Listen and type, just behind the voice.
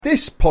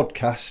This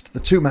podcast, The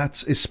Two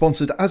Mats, is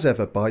sponsored as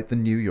ever by the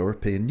New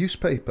European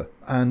newspaper.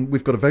 And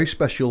we've got a very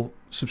special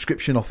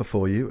subscription offer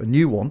for you, a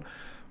new one,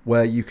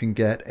 where you can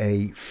get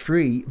a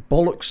free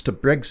Bollocks to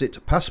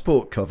Brexit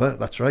passport cover.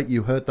 That's right,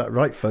 you heard that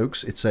right,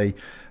 folks. It's a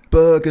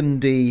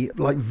burgundy,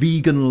 like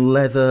vegan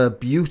leather,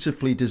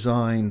 beautifully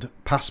designed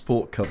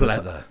passport cover.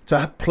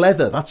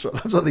 Pleather. That's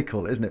what they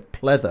call it, isn't it?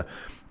 Pleather.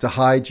 To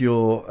hide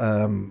your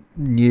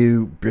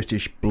new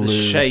British blue. The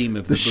shame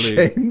of the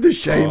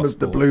shame of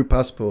the blue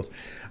passport.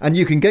 And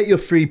you can get your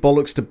free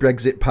Bollocks to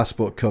Brexit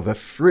passport cover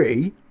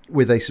free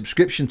with a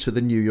subscription to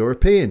the New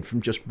European from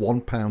just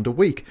 £1 a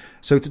week.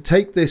 So to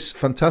take this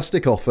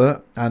fantastic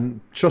offer,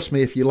 and trust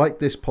me, if you like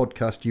this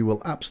podcast, you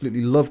will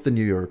absolutely love the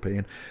New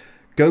European,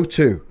 go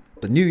to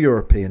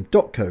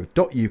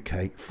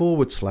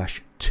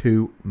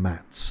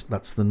theneweuropean.co.uk/2mats.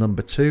 That's the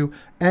number 2,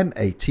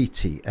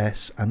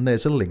 MATTS, and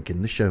there's a link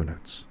in the show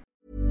notes.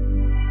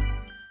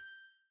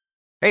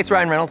 Hey, it's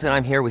Ryan Reynolds, and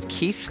I'm here with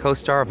Keith,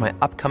 co-star of my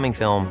upcoming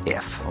film,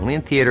 If, only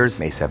in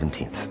theaters May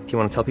 17th. Do you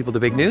want to tell people the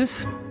big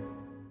news?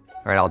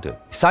 All right, I'll do it.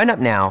 Sign up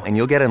now and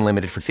you'll get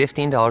unlimited for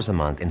 $15 a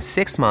month and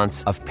 6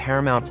 months of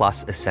Paramount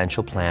Plus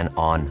Essential Plan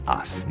on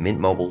us.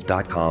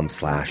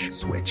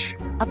 MintMobile.com/switch.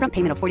 Upfront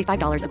payment of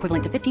 $45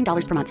 equivalent to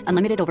 $15 per month.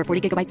 Unlimited over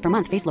 40 gigabytes per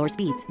month. Face lower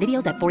speeds.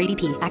 Videos at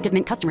 480p. Active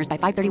Mint customers by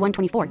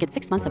 531.24 get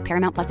 6 months of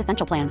Paramount Plus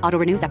Essential Plan. Auto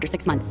renews after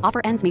 6 months. Offer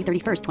ends May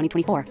 31st,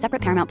 2024.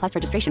 Separate Paramount Plus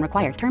registration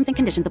required. Terms and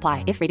conditions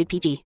apply if rated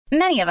PG.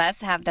 Many of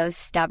us have those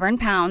stubborn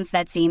pounds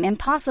that seem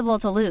impossible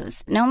to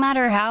lose, no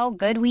matter how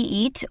good we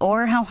eat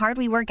or how hard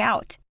we work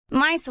out.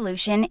 My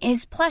solution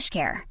is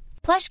PlushCare.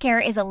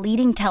 PlushCare is a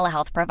leading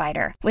telehealth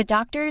provider with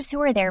doctors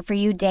who are there for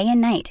you day and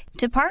night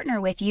to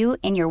partner with you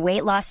in your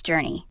weight loss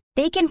journey.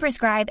 They can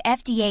prescribe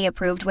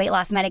FDA-approved weight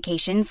loss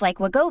medications like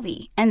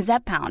Wegovy and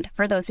Zepbound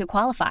for those who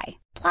qualify.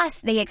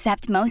 Plus, they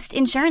accept most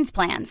insurance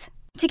plans.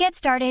 To get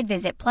started,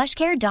 visit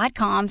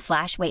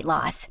plushcare.com/weight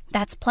loss.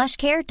 That's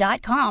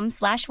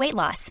plushcare.com/weight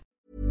loss.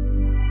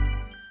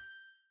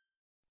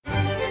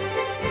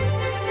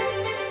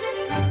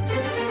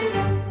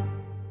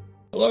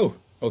 Hello,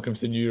 welcome to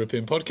the New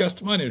European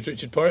Podcast. My name is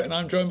Richard Porritt and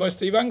I'm joined by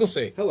Steve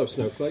Anglesey. Hello,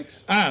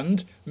 Snowflakes.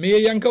 And Mia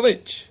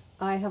Yankovic.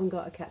 I haven't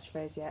got a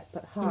catchphrase yet,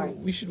 but hi. Oh,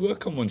 we should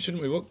work on one,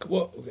 shouldn't we?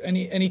 What?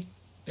 Any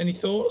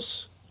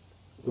thoughts?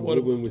 A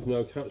woman with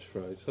no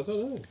catchphrase? I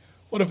don't know.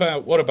 What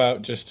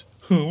about just,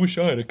 I wish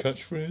I had a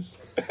catchphrase.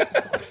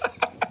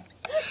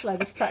 Shall I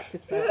just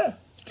practice that? Yeah,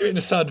 just do it in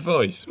a sad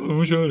voice. I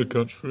wish I had a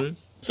catchphrase.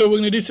 So we're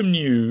going to do some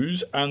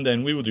news, and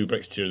then we will do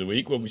Brexiteer of the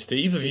Week, won't we,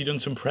 Steve? Have you done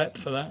some prep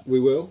for that? We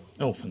will.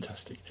 Oh,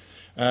 fantastic.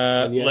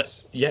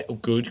 Yes.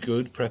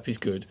 Good. Prep is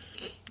good.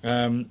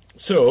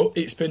 So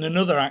it's been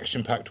another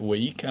action-packed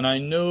week, and I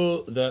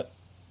know that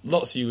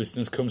lots of you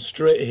listeners come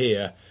straight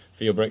here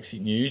for your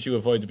Brexit news. You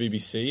avoid the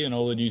BBC and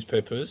all the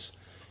newspapers.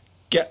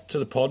 Get to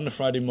the pod on a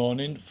Friday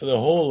morning for the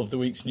whole of the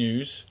week's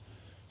news.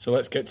 So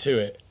let's get to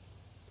it.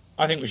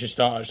 I think we should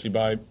start actually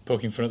by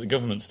poking fun at the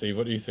government, Steve.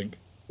 What do you think?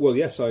 Well,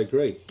 yes, I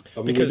agree.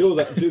 I mean, we do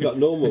that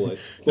normally.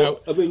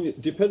 But, I mean,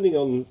 depending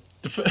on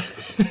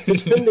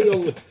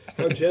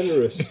how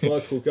generous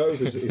Michael Gove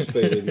is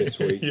feeling this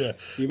week, yeah.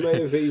 You may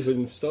have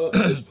even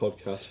started this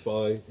podcast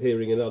by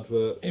hearing an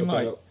advert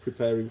about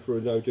preparing for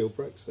a no-deal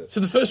Brexit. So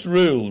the first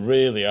rule,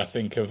 really, I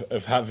think, of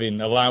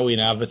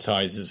allowing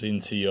advertisers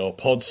into your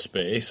pod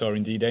space, or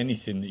indeed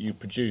anything that you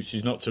produce,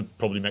 is not to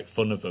probably make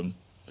fun of them.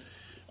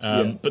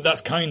 But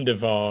that's kind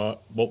of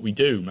what we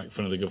do, make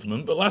fun of the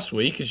government. But last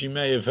week, as you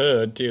may have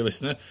heard, dear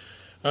listener,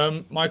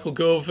 Michael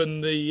Gove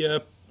and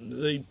the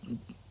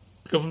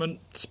government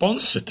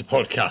sponsored the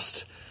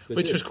podcast,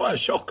 which was quite a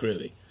shock,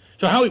 really.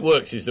 So how it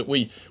works is that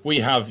we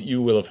have,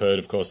 you will have heard,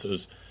 of course,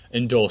 us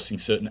endorsing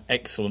certain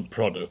excellent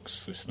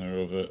products, listener,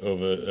 over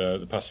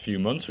the past few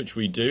months, which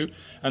we do.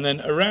 And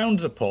then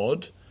around the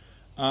pod,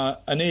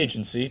 an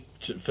agency,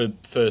 for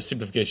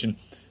simplification,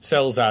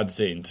 sells ads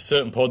in to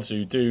certain pods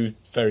who do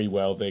very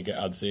well. They get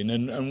ads in,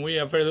 and we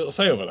have very little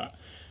say over that.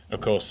 Of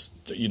course,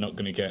 you're not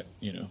going to get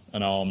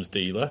an arms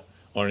dealer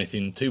or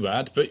anything too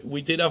bad, but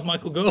we did have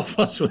Michael Gove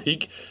last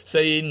week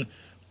saying,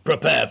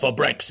 "Prepare for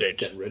Brexit.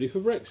 Get ready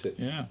for Brexit."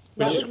 Yeah,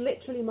 that was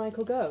literally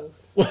Michael Gove.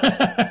 Well,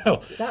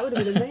 that would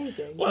have been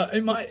amazing. Well,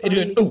 it might.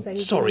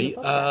 Sorry.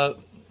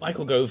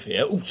 Michael Gove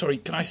here. Oh, sorry,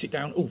 can I sit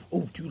down? Oh,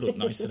 you look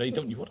nice today,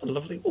 don't you? What a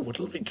lovely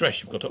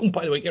dress you've got. Oh,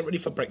 by the way, get ready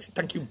for Brexit.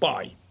 Thank you,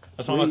 bye.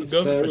 That's my Michael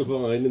Gove. Sarah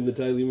Vine in the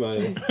Daily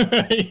Mail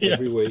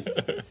every week.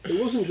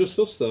 It wasn't just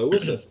us, though,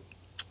 was it?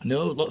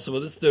 No, lots of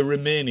others. The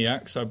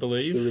Remainiacs, I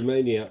believe. The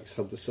Remainiacs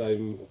had the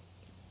same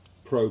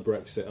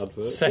pro-Brexit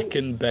advert.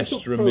 Second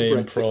best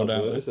Remain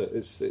product, is it?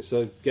 It's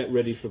a get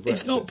ready for Brexit.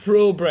 It's not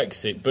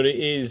pro-Brexit, but it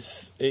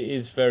is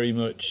very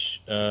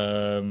much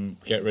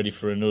get ready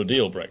for a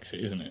no-deal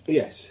Brexit, isn't it?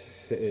 Yes,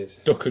 it is.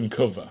 Duck and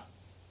cover.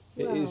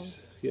 It is,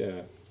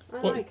 yeah.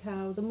 I like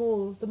how the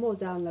more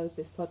downloads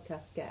this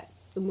podcast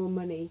gets, the more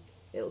money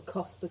it'll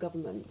cost the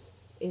government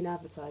in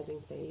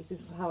advertising fees,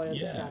 is how I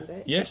understand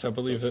it. Yes, I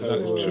believe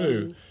that's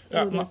true.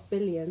 So there's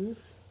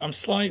billions. I'm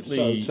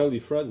slightly... So tell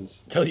your friends.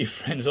 Tell your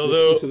friends, Listen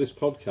although... to this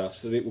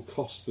podcast and it will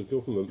cost the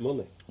government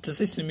money. Does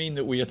this mean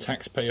that we are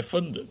taxpayer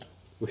funded?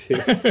 Do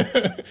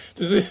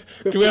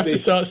Do we have to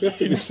start saying...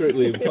 be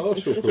strictly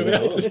impartial from Do we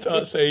have to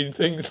start saying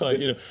things like,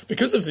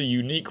 because of the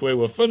unique way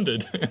we're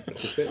funded...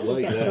 It's a bit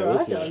late Get now,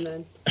 Farage isn't on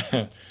it?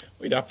 then.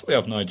 We'd happily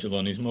have Nigel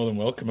on. He's more than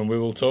welcome, and we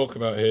will talk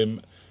about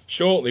him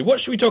shortly. What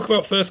should we talk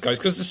about first, guys?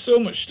 Because there's so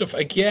much stuff.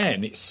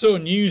 Again, it's so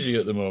newsy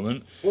at the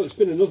moment. Well, it's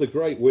been another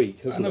great week,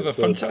 hasn't it? Another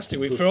fantastic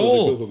week for the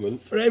all,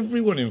 government. for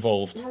everyone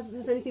involved.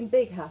 Has anything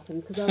big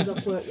happened? Because I was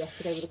off work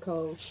yesterday with a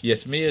cold.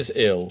 Yes, Mia's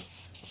ill.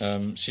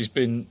 She's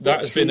been. That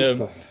has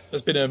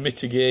been a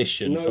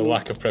mitigation for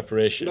lack of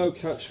preparation. No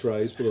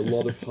catchphrase, but a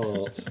lot of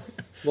heart,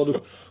 a lot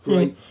of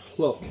great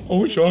pluck. I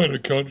wish I had a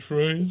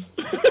catchphrase.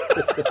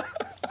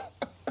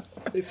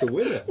 It's a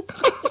winner.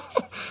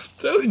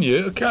 Telling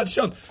you, a catch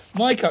on.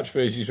 My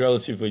catchphrase is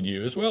relatively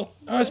new as well.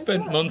 I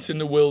spent months in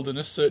the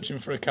wilderness searching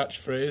for a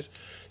catchphrase.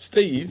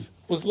 Steve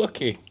was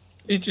lucky.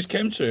 He just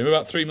came to him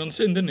about 3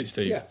 months in, didn't it,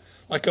 Steve? Yeah.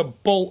 Like a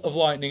bolt of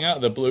lightning out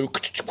of the blue.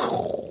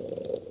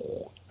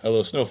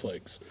 Hello,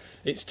 snowflakes.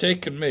 It's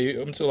taken me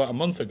up until like a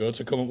month ago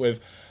to come up with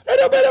a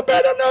little bit of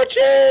better no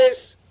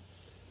cheese.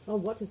 Oh,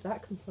 what does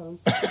that come from?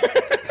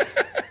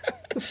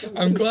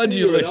 I'm glad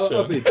you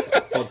listened.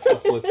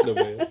 Podcast listener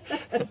here.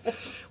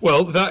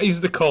 Well, that is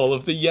the call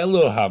of the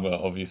Yellowhammer,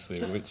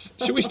 obviously. Which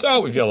should we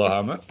start with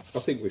Yellowhammer? I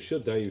think we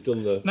should. Now you've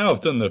done the. Now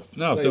I've done my call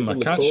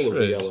of the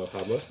catchphrase.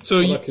 Yellowhammer. So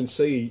I can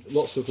see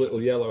lots of little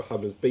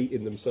Yellowhammers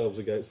beating themselves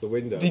against the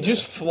window. They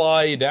just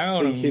fly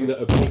down. Thinking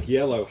that a big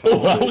yellow.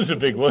 Oh, that was a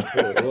big one.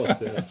 It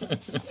was, yeah.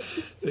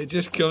 They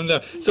just come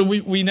down. So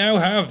we now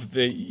have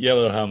the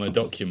Yellowhammer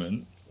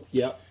document.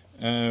 Yeah.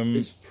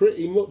 It's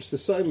pretty much the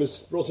same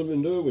as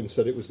Rosamund Irwin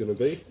said it was going to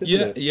be,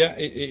 isn't it?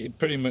 It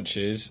pretty much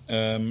is.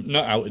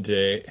 Not out of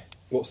date.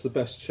 What's the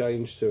best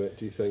change to it,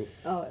 do you think?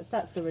 Oh,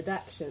 that's the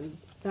redaction.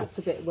 That's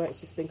the bit where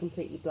it's just been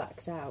completely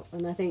blacked out.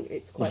 And I think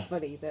it's quite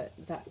funny that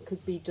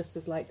could be just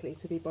as likely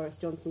to be Boris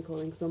Johnson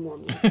calling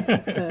someone a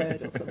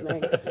turd or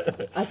something,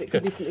 as it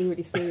could be something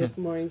really serious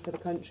and worrying for the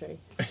country.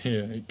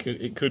 Yeah,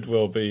 it could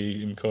well be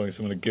him calling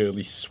someone a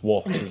girly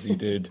swat, as he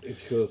did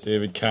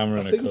David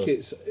Cameron. I think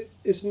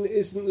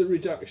isn't the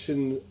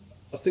redaction.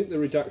 I think the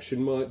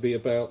redaction might be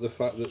about the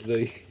fact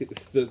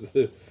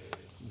that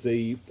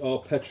our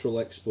petrol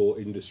export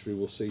industry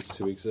will cease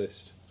to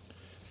exist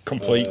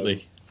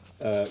completely.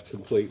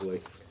 Completely.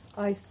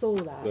 I saw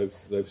that. I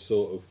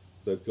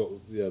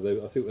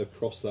think they've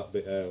crossed that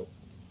bit out.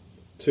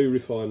 2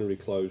 refinery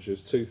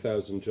closures,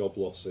 2,000 job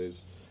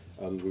losses,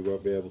 and we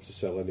won't be able to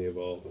sell any of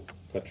our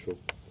petrol.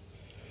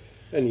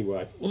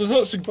 Anyway, well,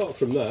 apart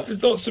from that,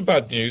 there's lots of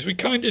bad news. We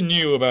kind of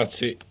knew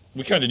about it.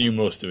 We kind of knew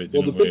most of it,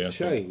 didn't we? Well, the big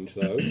change,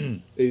 though,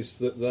 is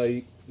that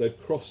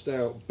they've crossed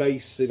out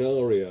base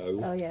scenario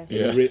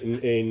written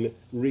in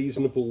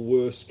reasonable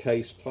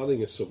worst-case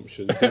planning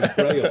assumptions in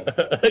crayon.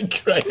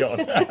 Crayon.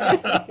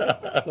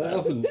 They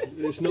haven't.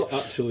 It's not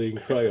actually in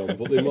crayon,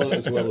 but they might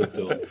as well have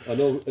done.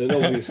 And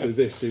obviously,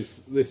 this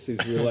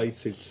is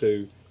related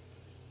to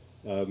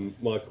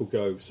Michael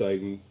Gove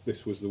saying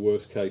this was the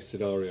worst-case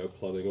scenario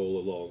planning all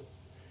along.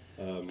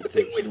 The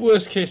thing with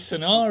worst-case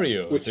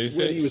scenarios is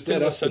that it's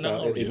still a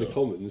scenario. In the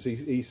Commons,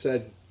 he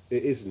said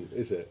it isn't,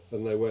 is it?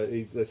 And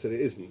they said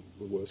it isn't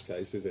the worst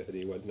case, is it? And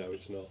he went, no,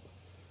 it's not.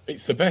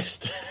 It's the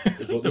best,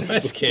 the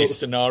best case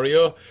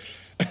scenario.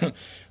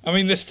 I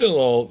mean, there's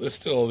still the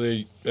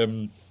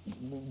 1.5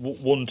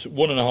 to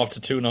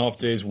 2.5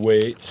 days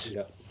wait,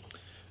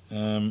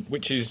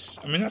 which is,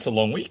 I mean, that's a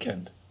long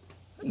weekend,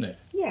 isn't it?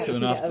 Yeah,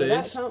 2.5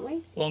 days. That, can't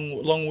we?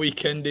 Long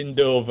weekend in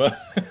Dover.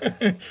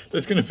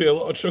 There's going to be a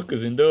lot of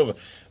truckers in Dover.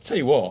 I'll tell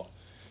you what,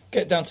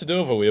 get down to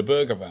Dover with a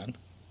burger van.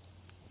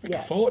 Make a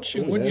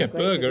fortune, wouldn't you?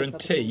 Burger and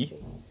tea.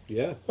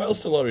 Yeah. What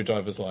else do lorry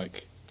drivers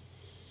like?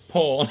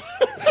 Porn.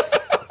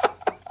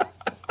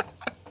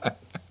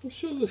 I'm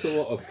sure there's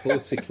a lot of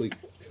politically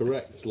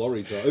correct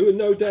lorry drivers who are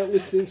no doubt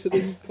listening to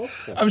this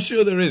podcast. I'm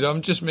sure there is.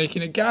 I'm just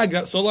making a gag.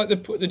 That's all. Like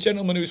the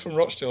gentleman who was from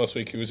Rochdale last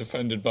week who was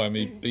offended by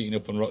me beating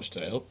up on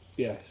Rochdale.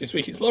 Yes. This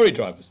week it's lorry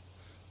drivers.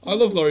 I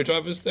love lorry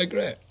drivers. They're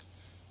great.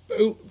 But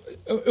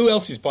who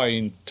else is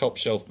buying top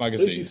shelf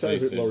magazines? Who's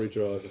your favourite lorry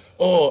driver?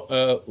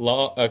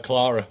 Oh,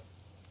 Clara.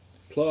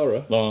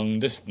 Clara? Long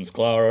distance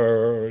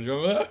Clara. Do you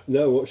remember that?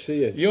 No, what's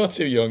she in? You're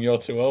too young, you're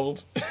too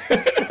old.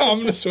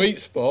 I'm in a sweet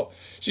spot.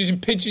 She's in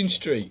Pigeon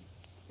Street.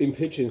 In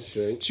Pigeon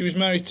Street? She was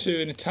married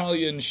to an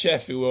Italian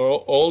chef who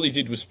all he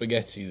did was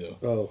spaghetti, though.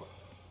 Oh,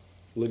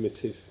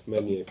 limited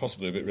menu.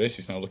 Possibly a bit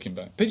racist now looking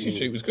back. Pigeon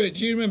Street was great.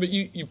 Do you remember?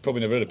 You probably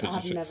never heard of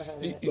Pigeon Street. I've never heard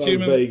of it. Do you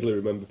remember? Vaguely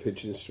remember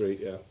Pigeon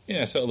Street, yeah.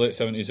 Yeah, sort of late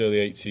 70s,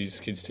 early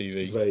 80s, kids'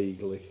 TV.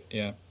 Vaguely.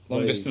 Yeah.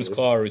 Long Distance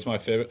Clara is my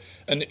favourite.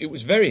 And it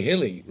was very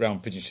hilly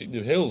round Pigeon Street. The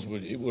hills were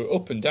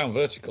up and down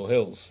vertical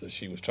hills that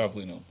she was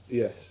travelling on.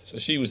 Yes. So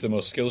she was the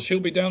most skilled. She'll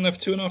be down there for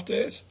 2.5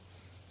 days.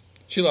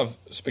 She'll have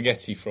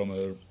spaghetti from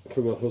her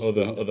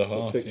husband, other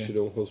half. a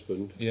fictional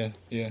husband. Yeah,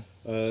 yeah.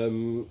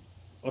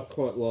 I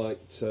quite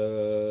liked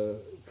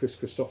Chris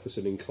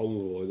Christopherson in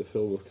Convoy, the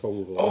film of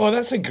Convoy. Oh,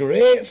 that's a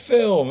great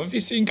film. Have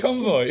you seen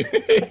Convoy?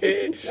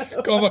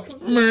 Convoy.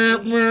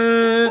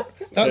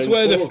 That's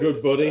where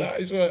good buddy.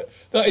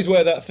 That is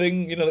where that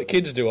thing, that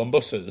kids do on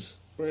buses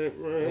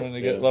when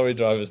they get lorry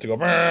drivers to go.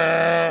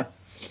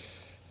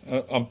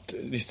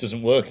 This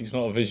doesn't work. It's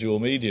not a visual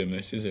medium.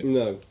 This is it?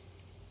 No.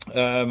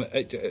 Do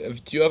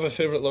you have a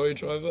favourite lorry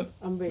driver?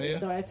 I'm really Mia?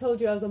 sorry. I told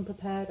you I was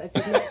unprepared. I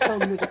did not come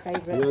with a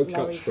favourite No lorry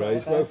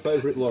catchphrase, driver. no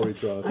favourite lorry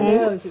driver. I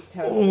know, it's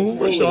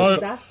terrible. It's a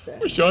disaster.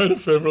 Wish I had a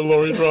favourite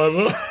lorry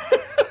driver.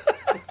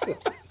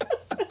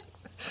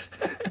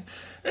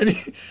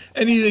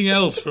 Anything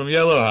else from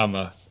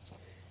Yellowhammer?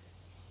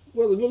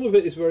 Well, none of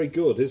it is very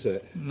good, is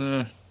it?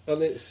 No.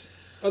 And it's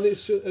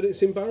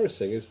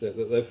embarrassing, isn't it,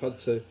 that they've had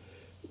to.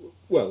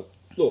 Well,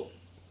 look,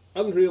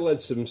 Andrea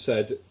Leadsom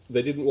said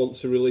they didn't want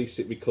to release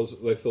it because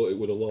they thought it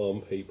would alarm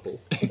people.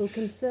 It'll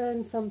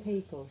concern some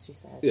people, she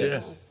said. Yeah.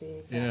 That was the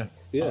exact.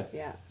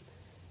 Yeah.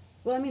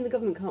 Well, I mean, the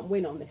government can't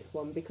win on this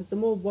one because the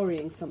more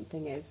worrying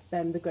something is,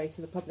 then the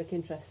greater the public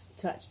interest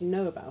to actually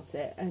know about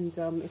it. And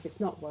if it's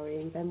not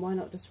worrying, then why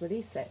not just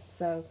release it?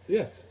 So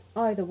Yes.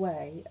 either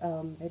way,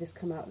 they just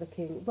come out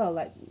looking, well,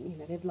 like,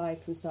 they've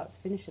lied from start to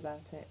finish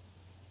about it.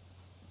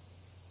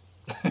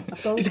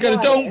 He's going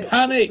to, don't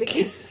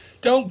panic!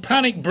 Don't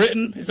panic,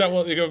 Britain! Is that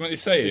what the government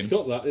is saying? It's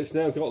got that. It's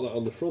now got that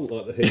on the front,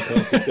 like the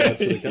Hitchhiker's Guide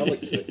to the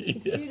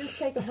Galaxy. Did you just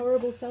take a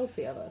horrible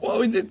selfie of us? Well,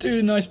 we did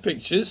do nice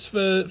pictures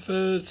for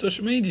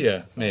social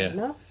media, Mia.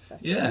 Enough.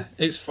 Yeah,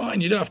 it's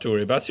fine. You don't have to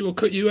worry about it. We'll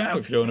cut you out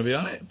if you don't want to be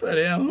on it.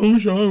 Bloody hell, I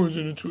wish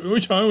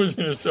I was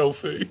in a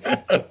selfie.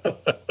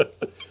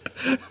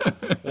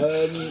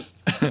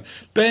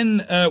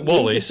 Ben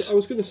Wallace. I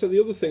was going to say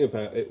the other thing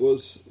about it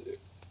was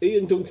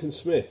Ian Duncan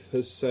Smith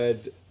has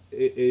said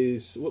it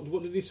is.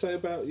 What did he say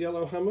about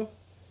Yellowhammer?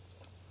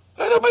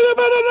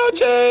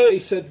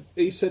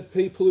 He said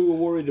people who are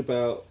worried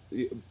about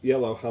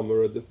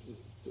Yellowhammer are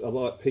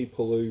like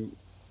people who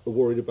are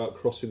worried about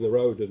crossing the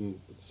road and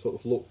sort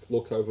of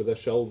look over their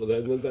shoulder.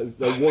 They're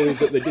worried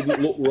that they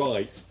didn't look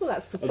right. Well,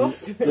 that's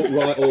preposterous. Look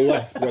right or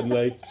left when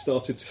they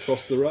started to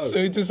cross the road.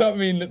 So does that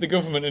mean that the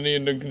government and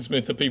Ian Duncan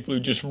Smith are people who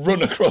just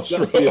run across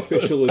roads? That's the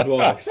official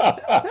advice.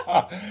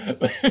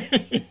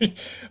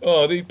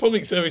 Oh, the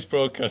public service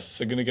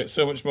broadcasts are going to get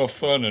so much more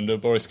fun under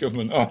Boris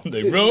government, aren't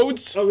they?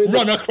 Roads,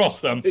 run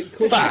across them,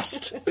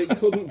 fast. It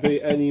couldn't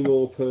be any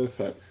more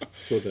perfect,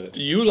 could it?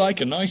 Do you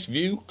like a nice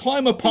view?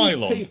 Climb a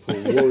pylon.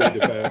 People worried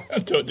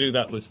about Don't do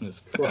that,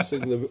 listeners.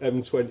 crossing the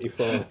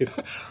M25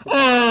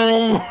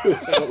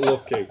 without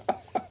looking.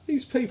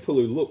 These people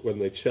who look when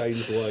they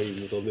change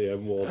lanes on the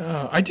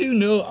M1. I do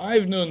know.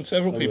 I've known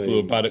several people who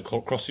are bad at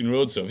crossing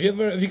roads. Though.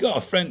 Have you got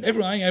a friend? I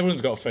think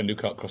everyone's got a friend who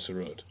can't cross a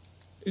road.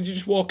 Did you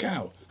just walk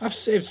out? I've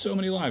saved so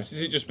many lives.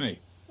 Is it just me?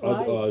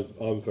 I'm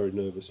a very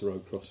nervous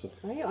road crosser.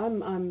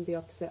 I'm the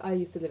opposite. I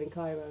used to live in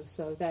Cairo,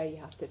 so there you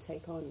have to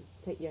take your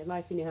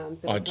life in your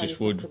hands. I just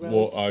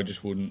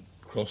wouldn't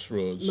cross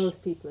roads.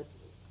 Most people are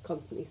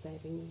constantly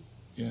saving you.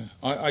 Yeah,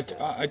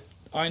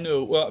 I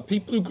know. Well,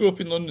 people who grew up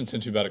in London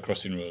tend to be bad at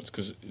crossing roads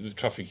because the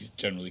traffic is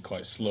generally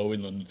quite slow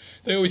in London.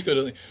 They always go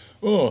to think,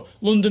 oh,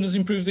 London has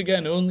improved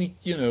again. Only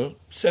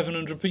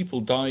 700 people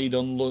died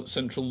on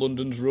central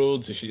London's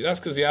roads this year. That's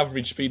because the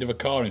average speed of a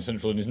car in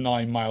central London is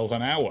 9 miles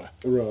an hour.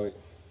 Right.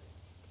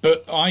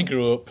 But I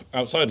grew up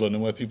outside London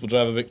where people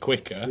drive a bit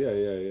quicker.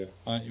 Yeah.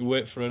 You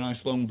wait for a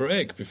nice long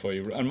break before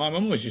you... And my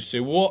mum always used to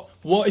say, what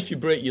if you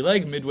break your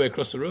leg midway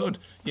across the road?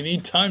 You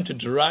need time to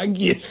drag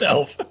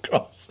yourself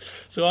across.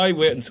 So I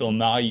wait until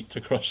night to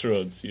cross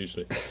roads,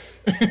 usually.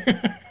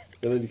 And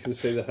then you can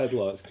see the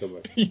headlights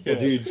coming. Yeah.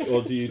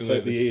 Or do you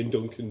take the Ian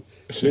Duncan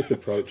Smith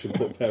approach and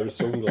put a pair of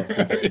sunglasses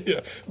on?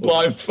 Yeah,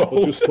 blindfold.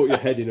 Or just put your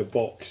head in a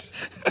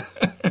box.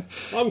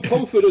 I'm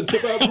confident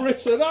about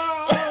Britain.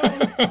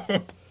 Ah!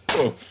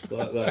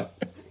 Like that.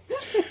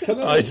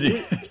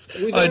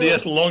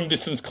 IDS long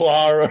distance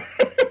Clara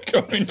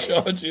come in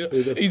charge here.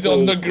 He's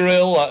on the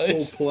grill like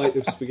this. Full plate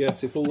of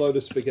spaghetti, full load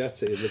of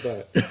spaghetti in the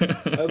back.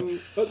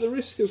 At the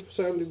risk of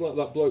sounding like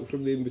that bloke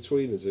from The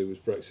Inbetweeners who was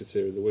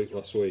Brexiteer in the week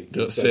last week.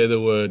 Don't say the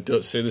word,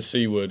 don't say the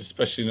C word,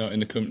 especially not in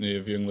the company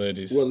of young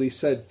ladies. Well, he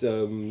said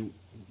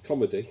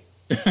comedy.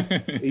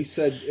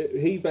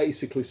 He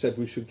basically said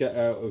we should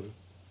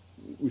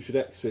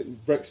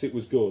exit. Brexit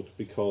was good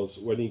because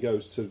when he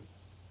goes to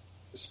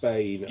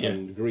Spain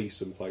and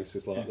Greece and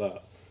places like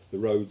that, the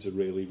roads are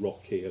really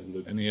rocky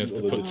and he has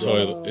to put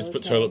toilet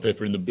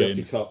paper in the bin.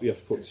 You have to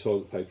put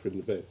toilet paper in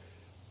the bin.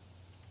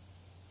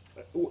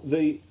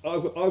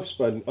 I've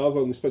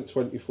only spent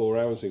 24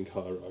 hours in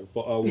Cairo,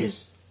 but I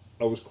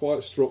was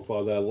quite struck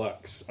by their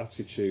lax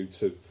attitude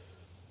to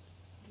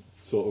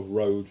sort of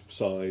road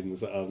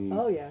signs and.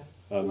 Oh yeah.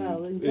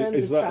 Well, in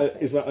terms of traffic,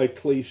 is that a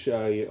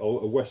cliche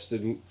or a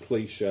Western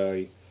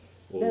cliche?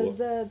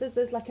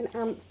 There's like an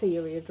ant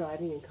theory of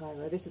driving in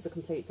Cairo. This is a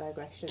complete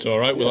digression. It's all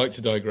right. We like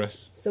to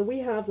digress. So we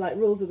have like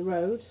rules of the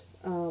road,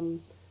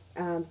 and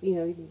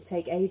you can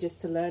take ages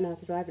to learn how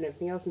to drive and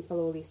everything else and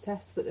follow all these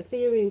tests. But the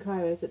theory in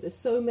Cairo is that there's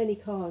so many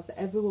cars that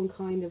everyone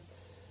kind of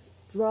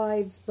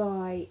drives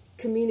by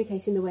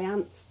communicating the way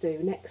ants do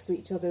next to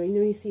each other. You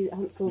know, you see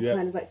ants all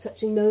kind of like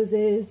touching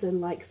noses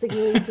and like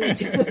signalling to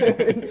each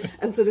other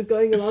and sort of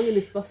going along in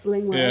this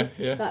bustling way.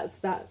 Yeah.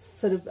 That's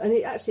sort of, and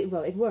it actually,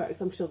 well, it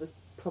works. I'm sure there's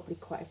probably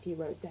quite a few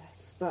road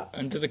deaths, but...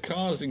 And do the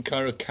cars in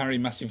Cairo carry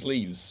massive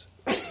leaves?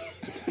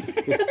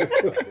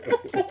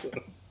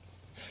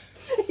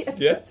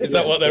 Yes, Yeah, is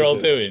that what they're all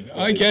do. doing?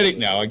 I get it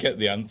now. I get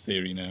the ant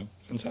theory now.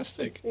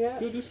 Fantastic. Yeah.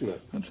 Good, isn't it?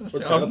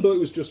 Fantastic. Okay, I thought it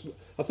was just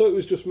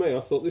me.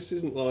 I thought this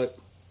isn't like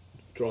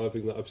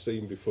driving that I've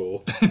seen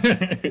before.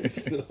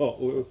 It's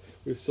not.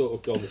 We've sort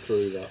of gone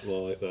through that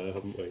light there,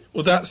 haven't we?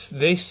 Well, this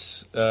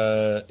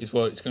is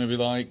what it's going to be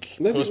like.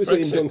 Maybe it was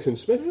post-Brexit. Ian Duncan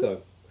Smith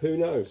though. Who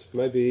knows?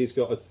 Maybe he's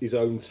got his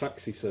own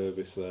taxi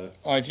service there.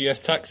 IDS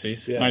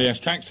taxis. Yeah. IDS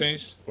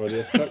taxis.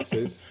 IDS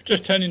taxis.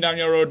 Just turning down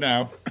your road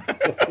now.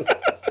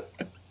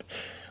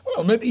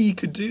 Well, maybe you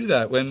could do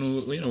that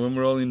when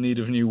we're all in need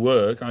of new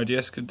work.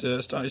 IDS could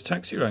start his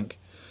taxi rank.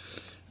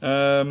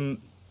 Yeah.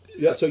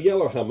 So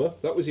Yellowhammer.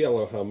 That was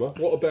Yellowhammer.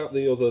 What about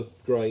the other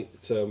great?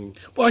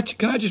 Well,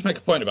 can I just make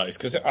a point about this?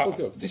 Because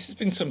go. this has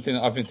been something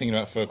that I've been thinking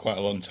about for quite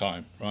a long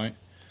time, right?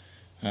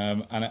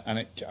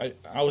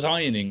 I was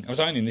ironing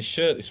this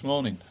shirt this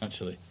morning,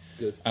 actually.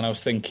 Good. And I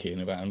was thinking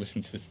about and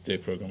listening to the Today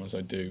programme as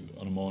I do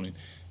on a morning,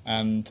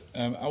 and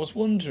I was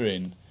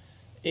wondering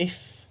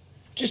if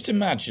just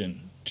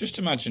imagine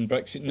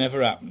Brexit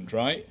never happened,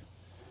 right?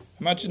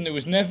 Imagine there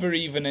was never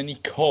even any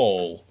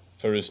call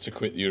for us to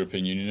quit the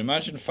European Union.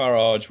 Imagine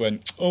Farage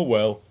went, oh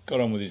well, got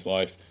on with his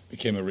life,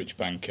 became a rich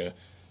banker,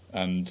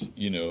 and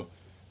it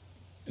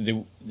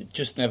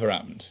just never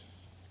happened.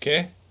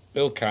 Okay,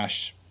 Bill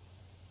Cash,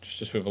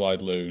 just a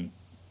swivel-eyed loon.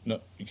 No,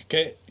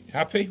 okay,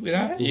 happy with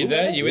that? Are you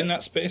there? You in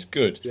that space?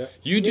 Good. Yeah.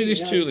 You do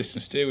this too, listen,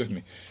 stay with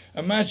me.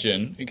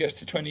 Imagine it gets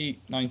to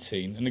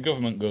 2019 and the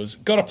government goes,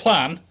 got a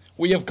plan?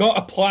 We have got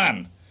a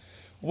plan.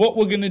 What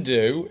we're going to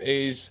do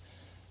is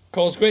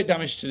cause great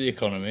damage to the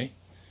economy,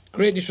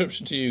 great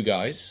disruption to you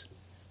guys.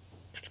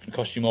 It's going to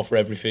cost you more for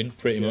everything,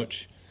 pretty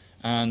much.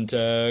 And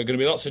going to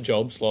be lots of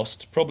jobs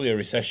lost, probably a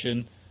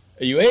recession.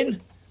 Are you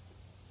in?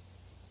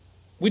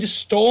 We'd have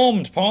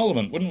stormed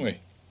Parliament, wouldn't we?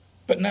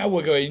 But now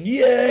we're going,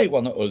 yay!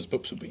 Well, not us,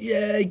 but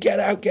yay, get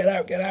out, get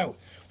out, get out.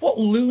 What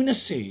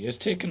lunacy has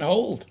taken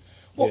hold?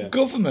 What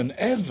government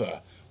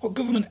ever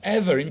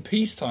in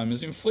peacetime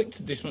has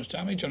inflicted this much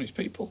damage on its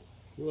people?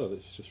 Well,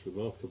 it's just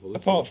remarkable.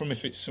 Apart from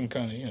if it's some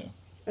kind of,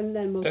 And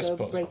then we'll despot.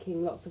 go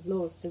breaking lots of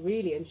laws to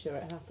really ensure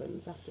it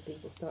happens after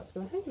people start to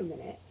go, hang on a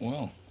minute.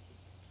 Well,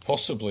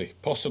 possibly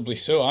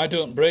so. I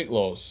don't break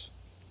laws.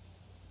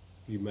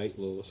 You make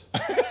laws.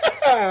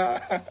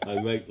 I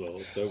make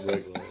laws, don't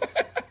break laws.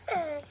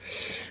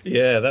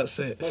 Yeah, that's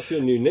it. That's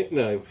your new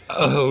nickname.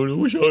 Oh, I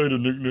wish I had a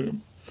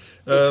nickname.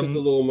 The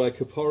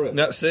lawmaker porret.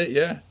 That's it,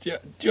 yeah. Do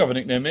you have a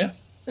nickname, Mia?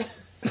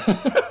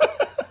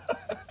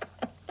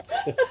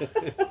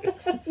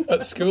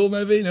 At school,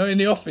 maybe? No, in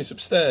the office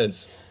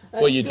upstairs.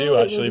 Well, you do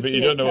actually, but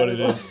you don't know what it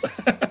is.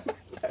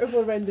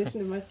 Terrible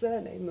rendition of my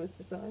surname most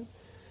of the time.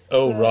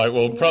 Oh, right.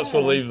 Well, perhaps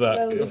we'll leave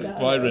that. We'll leave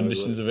that. My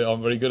renditions of it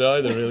aren't very good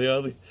either, really,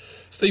 are they?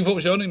 Steve, what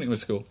was your nickname at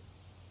school?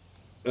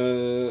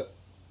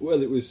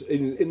 Well, it was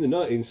in the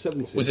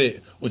 1970s.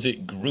 Was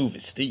it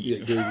Groovy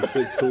Steve? Yeah,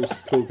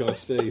 cool guy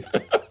Steve.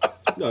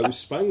 No, it was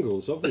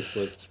Spangles,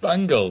 obviously.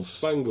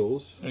 Spangles.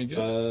 Very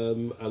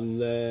good.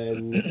 And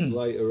then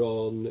later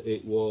on,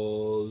 it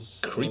was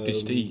Creepy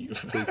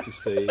Steve. Creepy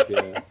Steve,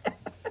 yeah.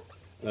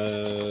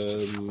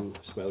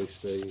 Smelly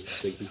Steve,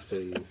 Stinky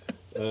Steve.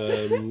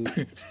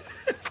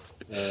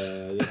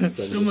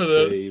 Some of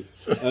the.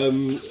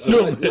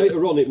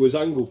 Later on, it was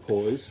Angle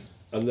Poise.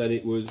 And then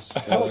it was,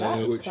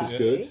 which classy, is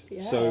good.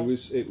 yeah. So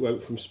it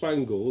went from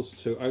Spangles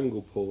to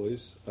Angle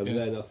Poise, and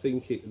then I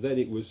think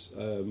it was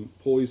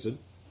Poison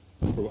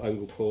from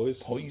Angle Poise,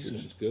 Poison,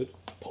 which is good.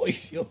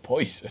 You're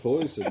poison.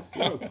 Poison,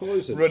 yeah,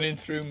 poison running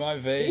through my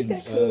veins.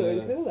 These get cooler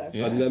and cooler.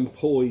 Yeah. And then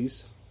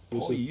Poise.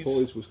 Poise.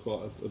 Poise was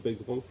quite a big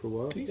one for a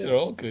while. These are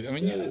all good. I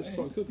mean, it's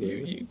quite good.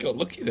 You got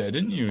lucky there,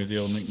 didn't you, with the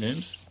old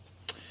nicknames?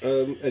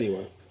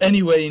 Anyway,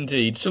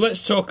 Indeed. So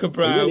let's talk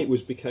about. And then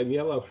it became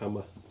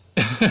Yellowhammer.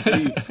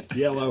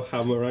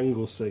 Yellowhammer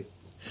Anglesey.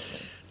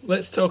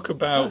 Let's talk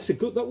about.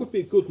 That would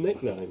be a good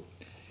nickname.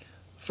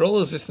 For all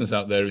those listeners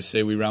out there who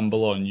say we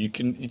ramble on, you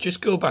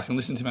just go back and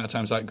listen to the amount of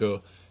times I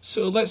go,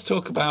 so let's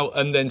talk about,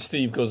 and then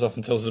Steve goes off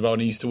and tells us about when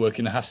he used to work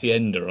in a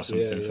hacienda or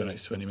something for the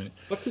next 20 minutes.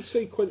 I could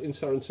see Quentin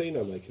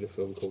Tarantino making a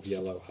film called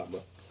Yellowhammer.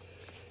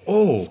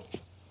 Oh,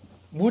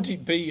 would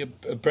it be a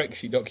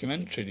Brexit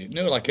documentary?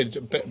 No, like a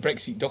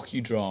Brexit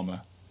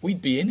docudrama.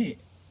 We'd be in it.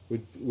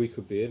 We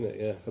could be in it,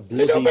 yeah. A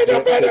bloody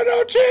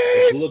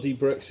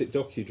Brexit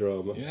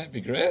docudrama. Yeah, it'd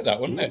be great,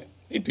 that, wouldn't it?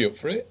 He'd be up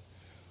for it.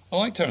 I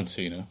like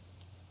Tarantino.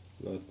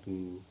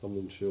 I'm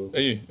unsure. Are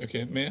you?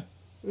 Okay, Mia?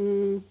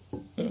 I'm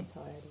tired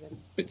of him.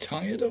 Bit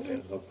tired of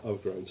him?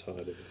 I've grown tired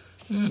of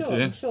him. Oh,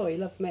 I'm sure he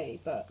loves me,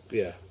 but...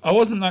 Yeah. I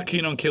wasn't that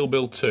keen on Kill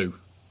Bill 2.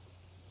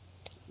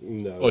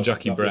 No. Or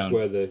Jackie Brown.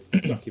 Was where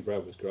Jackie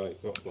Brown was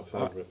great. That's my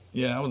favourite.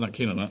 Yeah, I wasn't that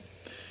keen on that.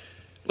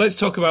 Let's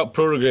talk about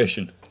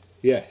prorogation.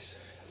 Yes.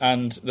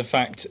 and the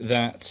fact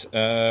that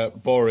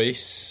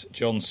Boris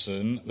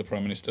Johnson, the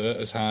Prime Minister,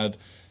 has had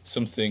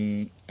some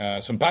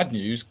bad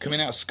news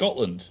coming out of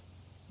Scotland.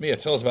 Mia,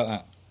 tell us about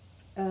that.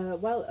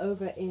 Well,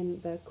 over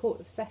in the Court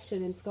of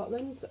Session in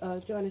Scotland,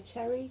 Joanna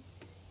Cherry,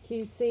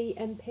 QC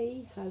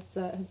MP, has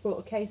brought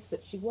a case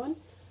that she won,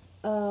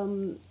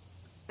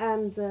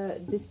 and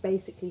this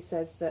basically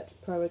says that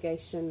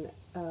prorogation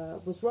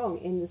was wrong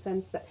in the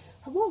sense that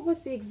what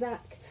was the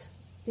exact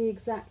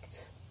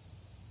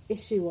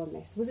issue on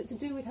this? Was it to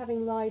do with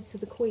having lied to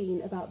the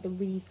Queen about the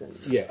reason?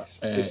 Yes,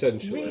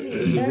 essentially.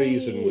 Really, the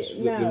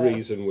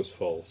reason was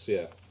false,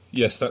 yeah.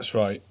 Yes, that's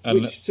right.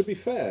 And which, to be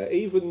fair,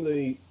 even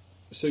the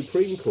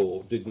Supreme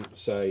Court didn't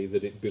say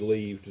that it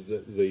believed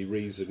that the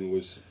reason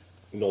was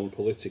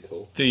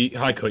non-political. The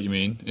High Court, you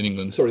mean, in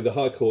England? Sorry, the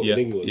High Court in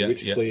England,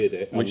 which cleared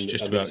it. Which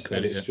just about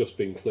cleared it, it's just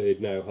been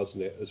cleared now,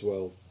 hasn't it, as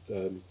well?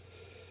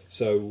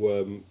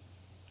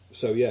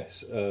 So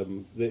yes,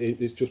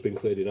 it's just been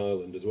cleared in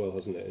Ireland as well,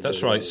 hasn't it?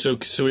 That's right. So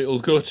it'll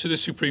go to the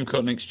Supreme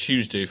Court next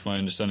Tuesday, if my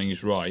understanding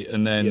is right,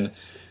 and then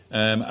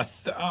Diana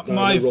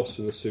Ross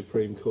and the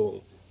Supreme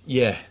Court.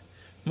 Yeah,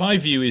 my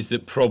view is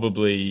that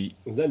probably.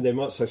 And then they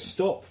might say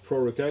stop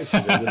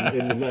prorogation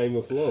in the name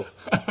of love.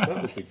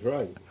 That would be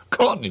great.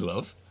 Courtney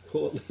love.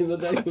 In the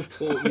name of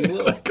Courtney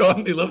love.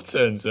 Courtney love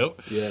turns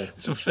up. Yeah.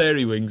 Some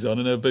fairy wings on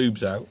and her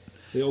boobs out.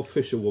 The old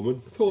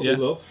fisherwoman. Courtney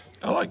love.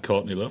 I like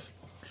Courtney love.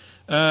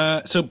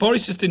 So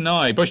Boris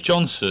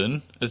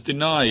Johnson has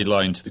denied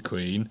lying to the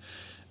Queen,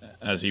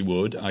 as he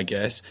would, I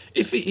guess.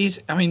 If it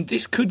is, I mean,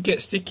 this could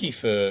get sticky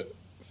for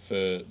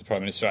the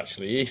Prime Minister,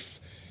 actually,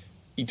 if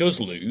he does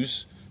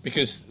lose,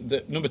 because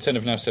Number 10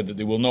 have now said that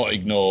they will not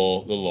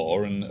ignore the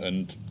law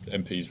and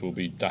MPs will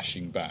be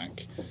dashing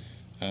back.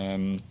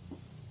 And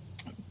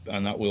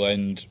that will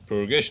end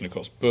prorogation, of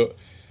course. But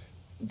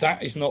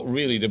that is not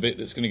really the bit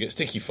that's going to get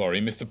sticky for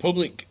him. If the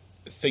public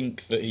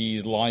think that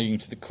he's lying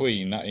to the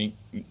Queen, that ain't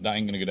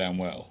going to go down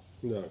well.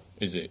 No.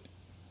 Is it?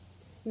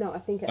 No, I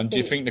think... Do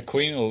you think the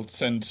Queen will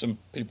send some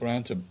people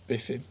around to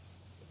biff him?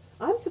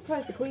 I'm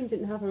surprised the Queen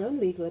didn't have her own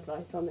legal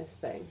advice on this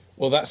thing.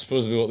 Well, that's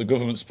supposed to be what the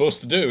government's supposed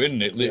to do,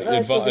 isn't it?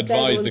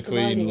 Advise the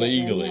Queen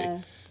legally.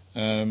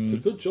 It's a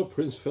good job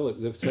Prince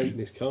Philip, they've taken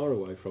his car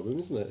away from him,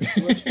 isn't it?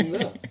 Imagine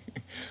that.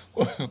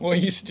 What are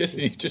you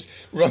suggesting? You just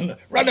run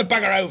the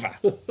bagger over?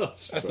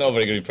 That's not a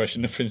very good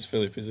impression of Prince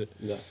Philip, is it?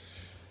 No.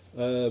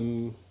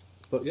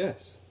 But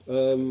yes.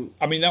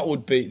 I mean, that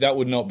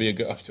would not be a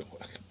good...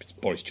 It's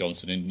Boris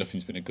Johnson, and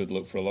nothing's been a good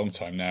look for a long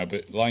time now,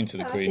 but lying to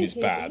the Queen is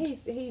bad.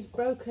 He's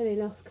broken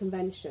enough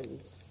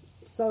conventions,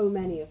 so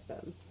many of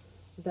them,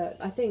 that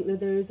I think that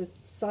there is a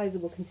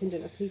sizable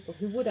contingent of people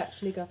who would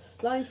actually go,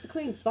 lying to the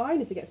Queen,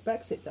 fine if he gets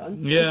Brexit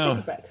done. Yeah. Sick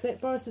of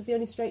Brexit. Boris is the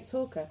only straight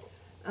talker.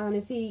 And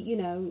if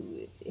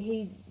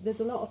there's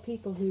a lot of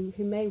people who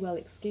may well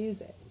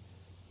excuse it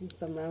in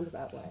some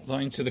roundabout way.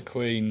 Lying to the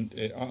Queen,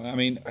 I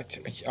mean,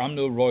 I'm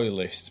no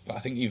royalist, but I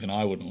think even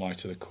I wouldn't lie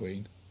to the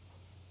Queen.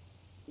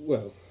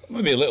 Well...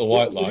 Maybe a little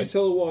white lie. Would you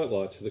tell a white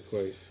lie to the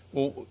Queen?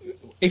 Well,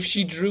 if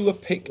she drew a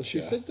picture...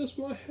 She said, do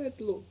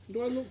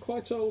I look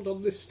quite old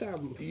on this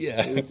stamp?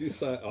 Yeah. Would you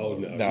say, oh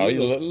no. No,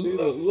 you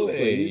look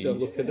lovely. You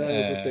don't look a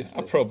day over 50.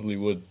 I probably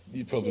would.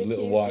 You'd probably a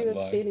little white lie. She accused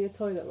you of stealing a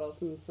toilet roll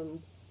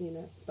from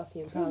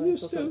Buckingham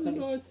Palace or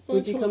something.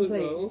 Would you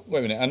complain? Wait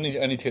a minute, I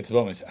need to get to the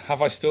bottom of this.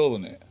 Have I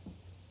stolen it?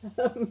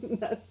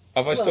 No.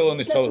 Have I stolen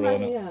this toilet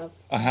roll? You have.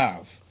 I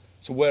have.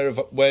 So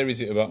where is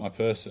it about my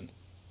person?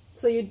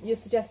 So you're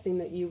suggesting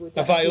that you would...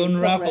 Have I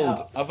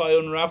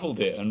unravelled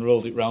it and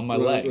rolled it round my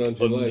leg?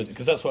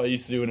 Because that's what I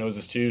used to do when I was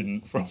a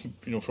student from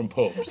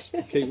pubs.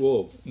 Keep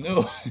warm?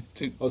 No,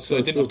 so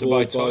I didn't have to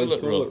buy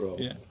toilet roll.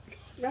 Yeah.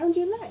 Round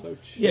your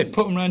legs? Yeah,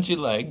 put them round your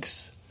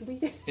legs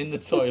in the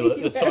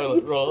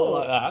toilet roll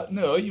like that.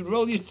 No, you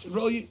roll your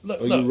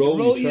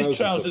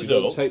trousers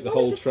up. Take the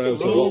whole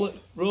trouser off.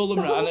 Roll them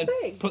round, and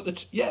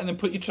then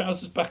put your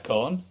trousers back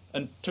on,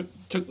 and tuck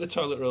the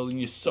toilet roll in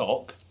your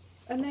sock.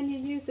 And then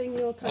you're using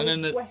your kind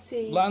of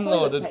sweaty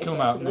landlord would come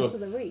out and go,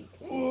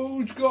 "Oh,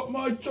 who's got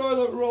my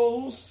toilet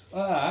rolls?"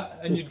 Like that,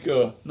 and you'd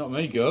go, "Not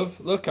me, Gov.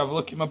 Look, have a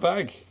look in my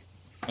bag."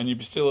 And you'd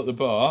be still at the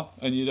bar,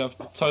 and you'd have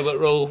toilet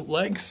roll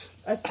legs.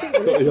 I think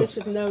the listeners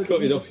should know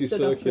that you just stood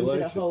up and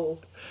did a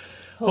whole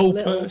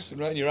person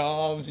right in your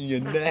arms and your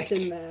neck.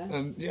 There.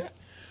 And yeah,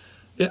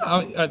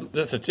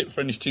 that's a tip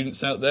for any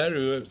students out there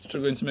who are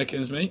struggling to make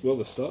ends meet. Well,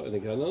 they're starting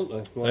again, aren't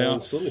they? My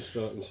own son is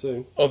starting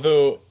soon.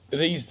 Although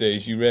these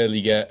days you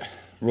rarely get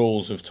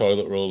rolls of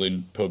toilet roll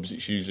in pubs.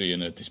 It's usually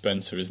in a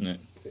dispenser, isn't it?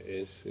 It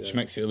is, yeah. Which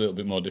makes it a little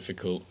bit more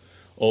difficult.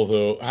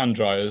 Although hand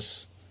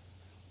dryers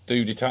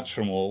do detach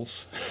from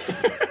walls.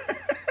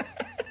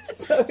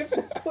 So if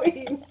the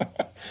Queen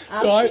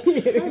asked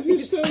have you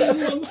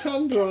stolen one's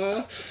hand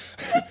dryer?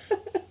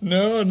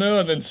 No, and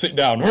then sit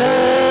down.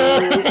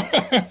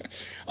 Well,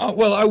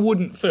 I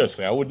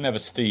would never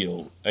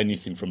steal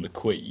anything from the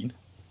Queen,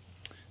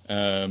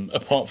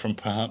 apart from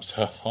perhaps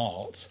her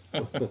heart.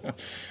 But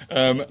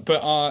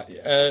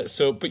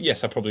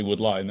yes, I probably would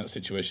lie in that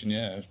situation,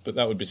 yeah. But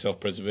that would be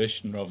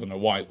self-preservation rather than a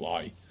white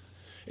lie.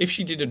 If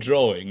she did a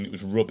drawing and it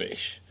was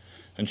rubbish,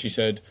 and she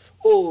said,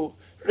 "Oh,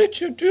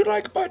 Richard, do you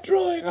like my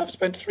drawing? I've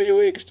spent 3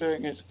 weeks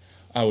doing it."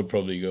 I would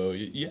probably go,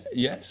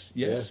 yes,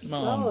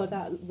 Mum. Oh,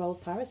 that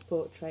Rolf Harris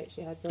portrait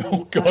she had done.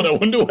 Oh, God, I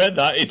wonder where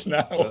that is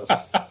now.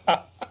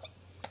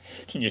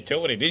 Can you tell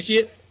what it is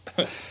yet?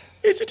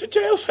 Is it a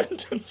jail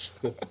sentence?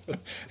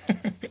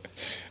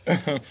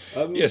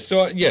 Yes,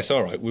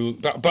 all right.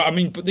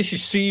 But this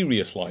is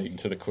serious lying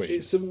to the Queen.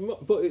 It's a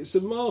mark,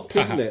 Perhaps.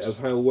 isn't it, of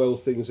how well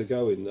things are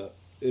going. That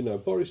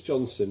Boris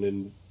Johnson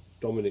and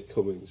Dominic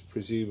Cummings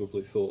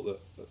presumably thought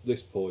that at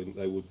this point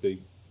they would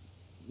be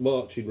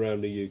marching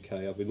around the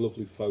UK, having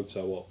lovely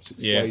photo ops,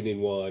 explaining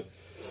why,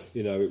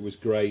 it was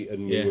great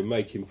and we were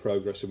making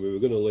progress and we were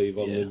going to leave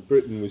on. And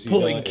Britain was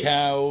pulling united.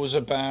 cows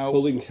about.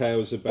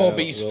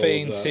 Bobby's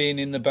fainting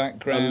in the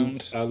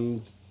background.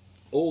 And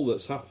all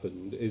that's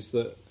happened is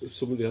that if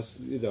somebody has,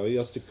 he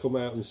has to come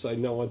out and say,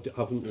 no, I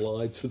haven't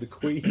lied to the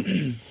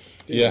Queen.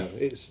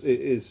 It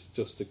is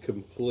just a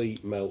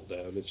complete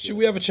meltdown. Should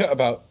we have a chat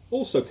about?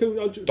 Also, can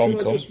I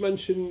just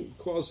mention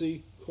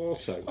Kwasi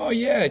Kwarteng? Oh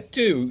yeah,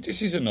 do.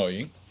 This is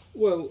annoying.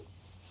 Well,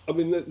 I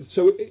mean,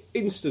 so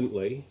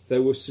instantly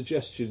there were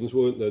suggestions,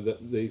 weren't there,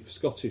 that the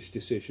Scottish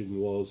decision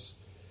was,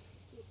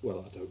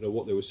 well, I don't know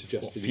what they were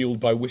suggesting.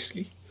 Fueled by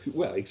whiskey?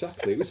 Well,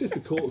 exactly. This is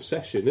the Court of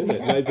Session, isn't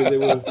it? Maybe they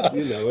were,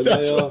 and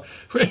they are...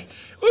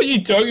 What are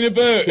you talking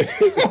about?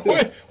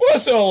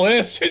 What's all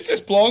this? It's this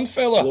blonde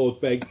fella.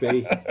 Lord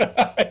Begbie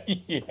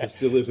has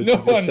delivered no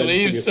one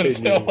leaves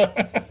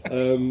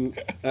opinion.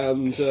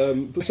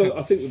 until...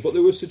 But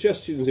there were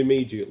suggestions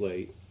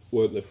immediately,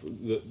 weren't there,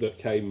 that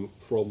came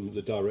from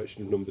the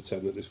direction of Number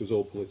 10, that this was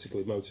all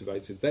politically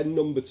motivated. Then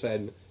Number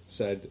 10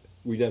 said,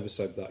 we never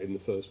said that in the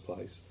first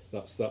place.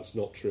 That's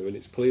not true, and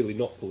it's clearly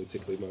not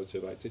politically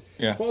motivated.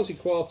 Yeah. Kwasi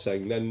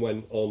Kwarteng then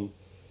went on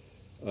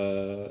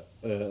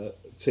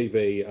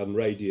TV and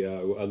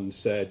radio and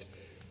said,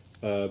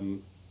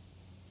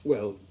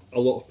 well, a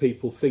lot of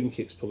people think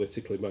it's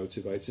politically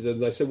motivated, and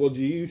they said, well,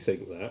 do you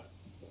think that,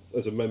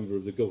 as a member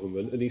of the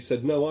government? And he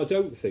said, no, I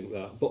don't think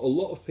that, but a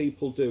lot of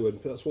people do, and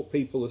that's what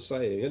people are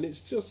saying, and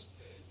this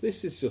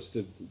is just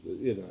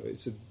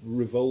it's a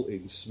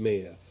revolting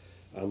smear,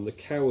 and the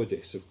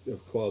cowardice of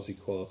Kwasi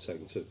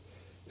Kwarteng to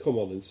come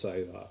on and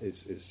say that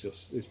is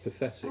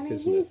pathetic, I mean,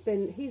 isn't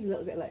it? He's a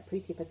little bit like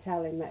Priti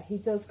Patel in that he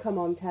does come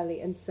on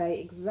telly and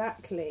say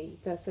exactly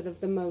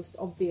the most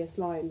obvious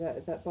line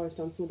that Boris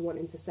Johnson would want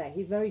him to say.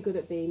 He's very good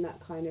at being that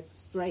kind of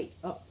straight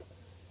up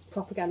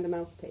propaganda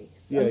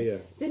mouthpiece. Yeah.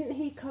 Didn't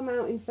he come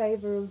out in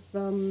favour of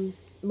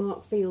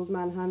Mark Fields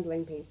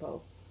manhandling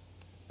people?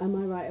 Am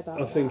I right about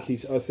that?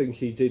 I think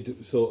he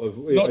did sort of...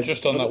 Not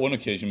just on that one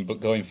occasion, but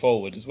going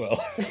forward as well.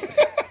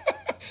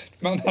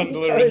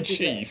 Manhandler in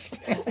chief.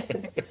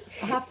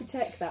 I have to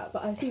check that,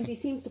 but he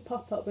seems to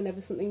pop up whenever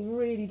something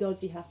really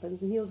dodgy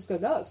happens, and he'll just go,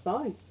 "No, it's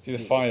fine."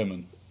 He's a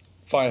fireman,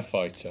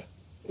 firefighter,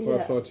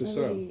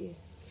 Sam,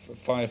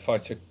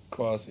 firefighter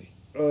Kwasi.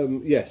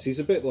 Yes, he's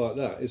a bit like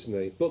that, isn't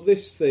he? But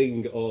this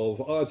thing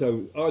of I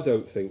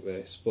don't think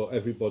this, but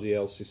everybody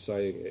else is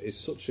saying it, is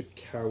such a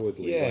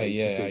cowardly way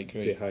to I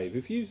agree. behave.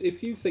 If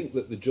you think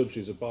that the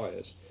judges are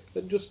biased,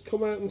 then just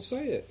come out and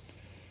say it.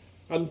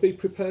 And be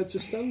prepared to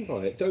stand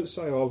by it. Don't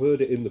say, "Oh, I've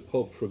heard it in the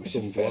pub from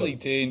some."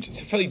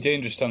 It's a fairly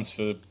dangerous stance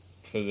for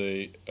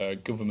the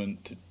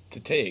government to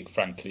take,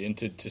 frankly, and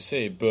to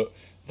say. But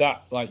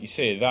that, like you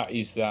say, that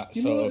is that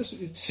sort of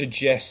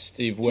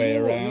suggestive way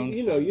around.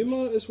 You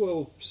might as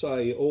well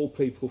say all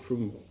people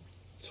from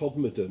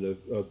Todmorden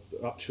are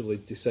actually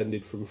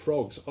descended from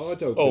frogs. I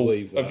don't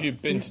believe that. Have you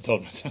been to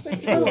Todmorden?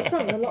 But Donald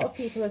Trump, a lot of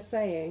people are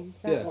saying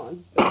that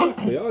one.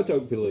 Exactly, I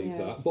don't believe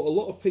that, but a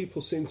lot of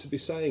people seem to be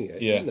saying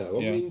it. Yeah, I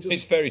mean,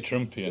 it's very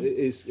Trumpian. It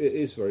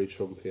is very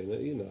Trumpian.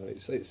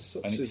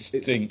 It's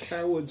a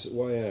coward's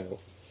way out.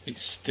 It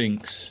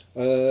stinks.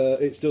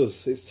 It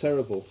does. It's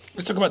terrible.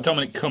 Let's talk about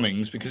Dominic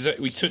Cummings, because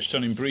we touched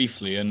on him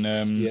briefly, and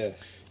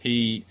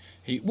he.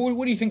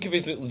 What do you think of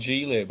his little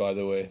gilet, by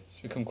the way?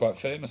 It's become quite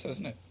famous,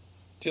 hasn't it?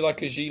 Do you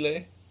like a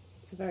gilet?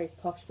 It's a very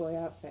posh boy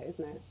outfit,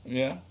 isn't it?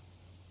 Yeah.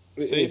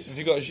 Steve, have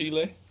you got a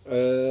gilet?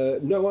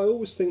 No, I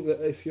always think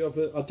that if you have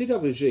I did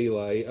have a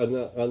gilet,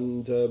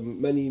 and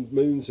many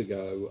moons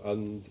ago,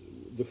 and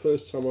the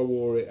first time I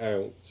wore it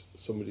out,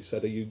 somebody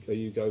said, "Are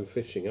you going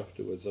fishing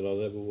afterwards?" And I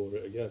never wore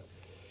it again.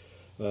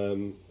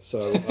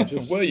 So I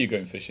just Were you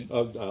going fishing?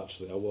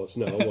 Actually, I was.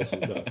 No, I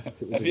wasn't. No.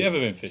 Have you ever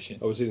been fishing?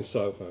 I was in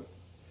Soho.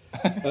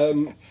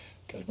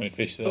 God, many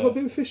fish there. Have I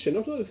been fishing?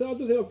 I don't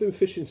think I've been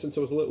fishing since I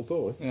was a little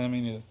boy. Yeah,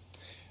 me neither.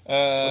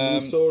 I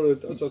saw,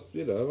 as I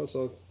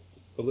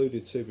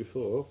alluded to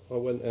before, I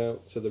went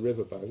out to the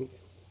riverbank,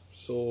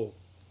 saw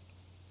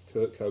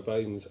Kurt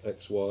Cobain's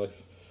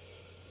ex-wife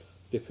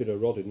dipping her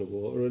rod in the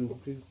water, and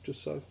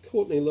just said,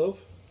 "Courtney,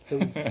 love."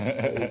 And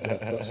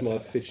that's my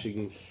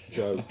fishing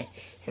joke.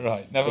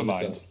 Right, never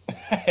mind.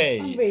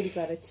 Hey, I'm really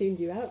glad I tuned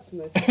you out from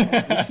this.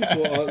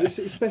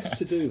 It's best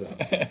to do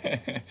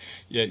that.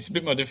 Yeah, it's a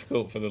bit more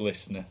difficult for the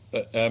listener,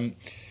 but Dominic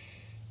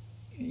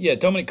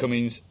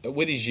Cummings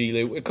with his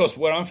gilet. Of course,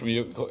 where I'm from,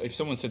 if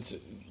someone said to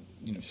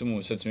me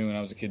when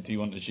I was a kid, "Do you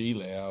want a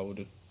gilet?" I would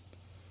have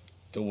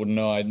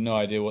I had no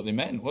idea what they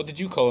meant. What did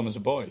you call them as a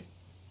boy?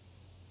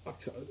 I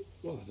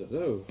don't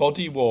know.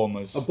 Body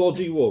warmers. A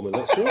body warmer,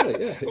 that's right,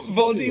 yeah.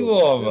 Body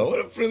warmer, what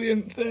a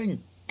brilliant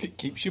thing. It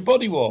keeps your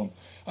body warm.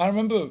 I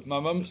remember my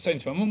mum saying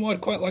to my mum,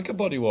 I'd quite like a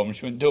body warmer.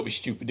 She went, don't be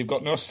stupid, they've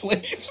got no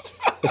sleeves.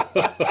 What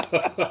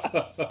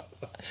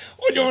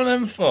do you want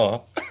them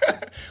for?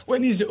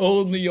 When is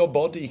only your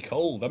body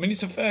cold? I mean,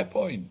 it's a fair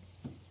point.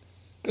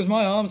 Because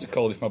my arms are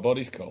cold if my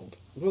body's cold.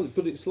 Well,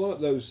 but it's like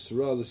those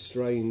rather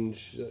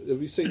strange...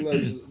 have you seen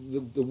those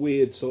the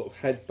weird sort of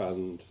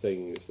headband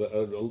things, that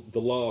are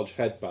the large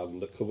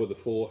headband that cover the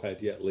forehead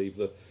yet leave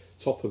the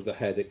top of the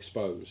head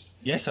exposed?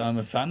 Yes, I'm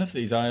a fan of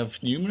these. I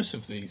have numerous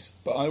of these,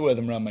 but I wear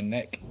them around my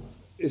neck.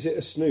 Is it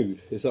a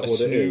snood? Is that A what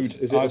snood. it is?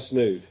 Is it a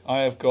snood? I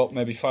have got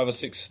maybe 5 or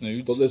 6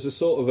 snoods. But there's a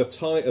sort of a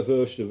tighter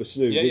version of a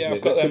snood, Yeah, isn't yeah, it?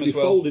 I've got that them can as be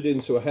well. folded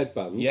into a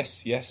headband.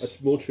 Yes. A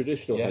more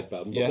traditional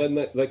headband, but yeah.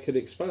 then they can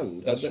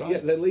expand. That's and right.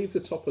 Yet they leave the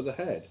top of the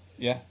head,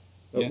 Yeah.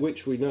 at yeah.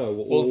 which we know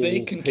Well, all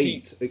they can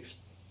heat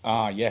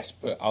yes,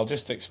 but I'll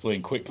just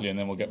explain quickly and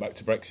then we'll get back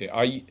to Brexit.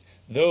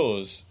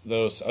 Those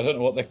I don't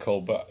know what they're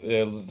called, but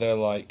they're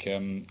like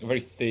a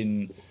very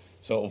thin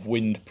sort of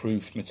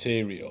windproof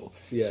material.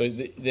 Yes. So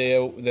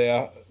they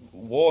are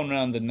worn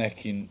around the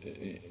neck.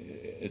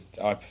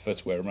 I prefer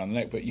to wear them around the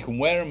neck, but you can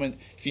wear them, and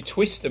if you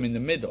twist them in the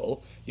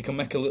middle, you can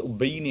make a little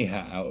beanie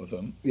hat out of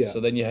them. Yeah. So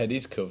then your head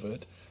is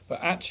covered. But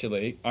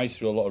actually, I used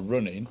to do a lot of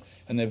running,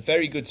 and they're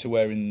very good to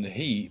wear in the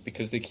heat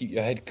because they keep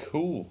your head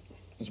cool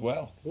as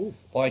well. Ooh.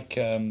 Like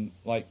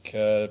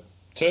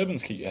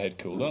turbans keep your head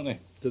cool, don't they?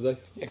 Do they?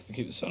 Yeah, 'cause they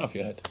keep the sun off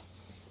your head.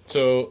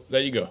 So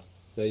there you go.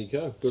 There you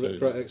go. Good, So,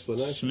 great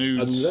explanation.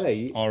 snoods and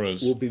they are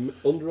us. will be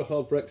under a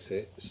hard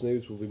Brexit.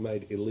 Snoods will be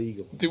made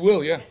illegal. They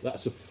will, yeah.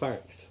 That's a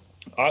fact.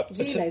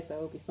 Gilets, though,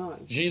 will be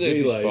fine. Gilets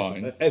is Gilets,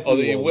 fine. everyone.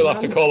 Although you will have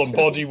to call them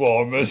body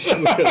warmers.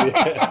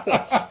 Yeah,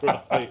 that's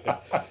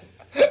right.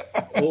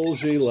 All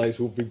gilets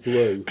will be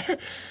blue.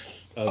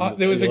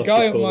 There was a you'll have guy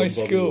to at call my them body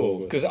school,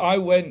 warmers. because I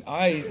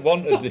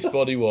wanted this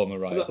body warmer,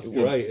 right? That's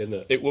great, isn't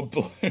it? It was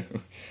blue.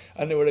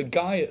 And there were a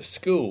guy at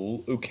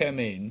school who came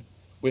in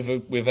with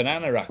an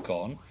anorak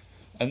on,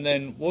 and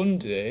then one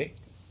day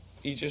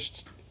he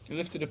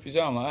lifted up his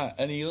arm like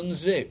that, and he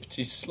unzipped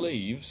his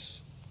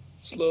sleeves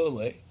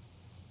slowly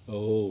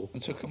Oh.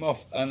 and took them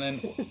off, and then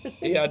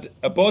he had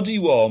a body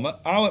warmer.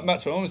 I went back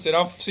to my mum and said,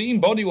 I've seen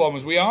body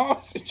warmers with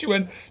arms. And she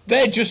went,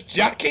 they're just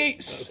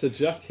jackets. That's a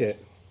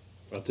jacket.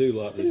 I do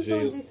like Didn't the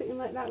someone gilet. do something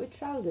like that with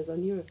trousers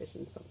on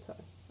Eurovision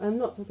sometime? I'm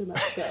not talking about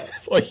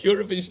skirts. Like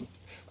Eurovision.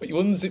 But you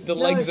unzip the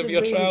No, legs it's of a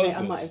your really trousers.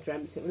 I might have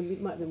dreamt it.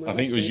 It might have been one I of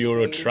think it my was fever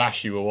Euro dreams.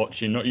 Trash you were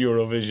watching, not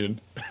Eurovision.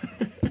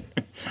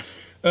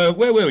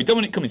 Where were we?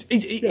 Dominic Cummings.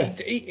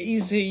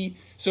 Is he...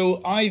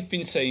 So I've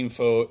been saying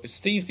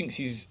Steve thinks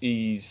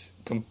he's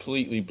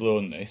completely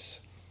blown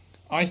this.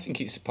 I think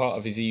it's a part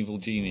of his evil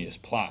genius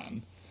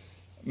plan.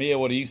 Mia,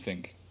 what do you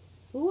think?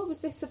 Well, what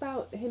was this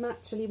about him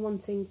actually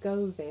wanting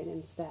Govin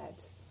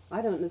instead?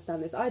 I don't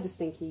understand this. I just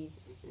think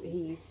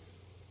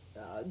he's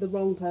the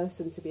wrong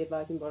person to be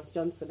advising Boris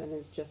Johnson, and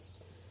is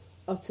just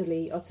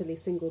utterly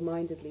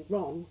single-mindedly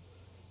wrong,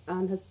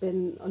 and has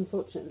been,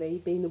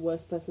 unfortunately, being the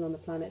worst person on the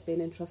planet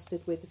being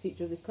entrusted with the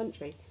future of this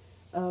country.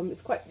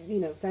 It's quite,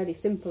 fairly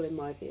simple in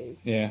my view.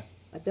 Yeah.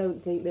 I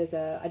think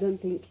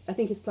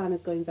his plan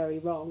is going very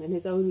wrong, and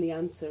his only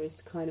answer is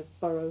to kind of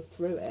burrow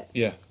through it.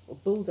 Yeah. Or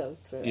bulldoze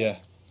through it. Yeah.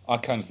 I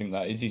kind of think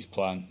that is his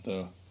plan,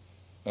 though.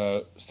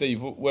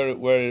 Steve, where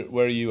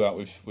are you at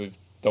with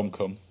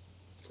Domcom?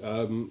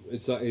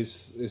 Is that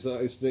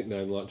his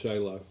nickname, like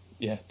J-Lo?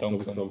 Yeah,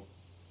 Domcom.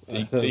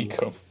 Domcom.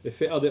 Decom.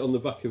 If it had it on the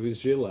back of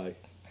his gilet,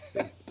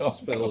 Domcom.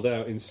 spelled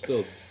out in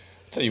studs.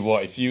 Tell you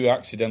what, if you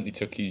accidentally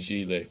took his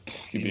gilet,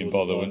 you'd be in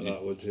bother, wouldn't you?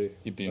 That, would you?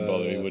 You'd be in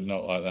bother. He would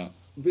not like that.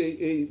 But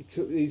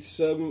he's.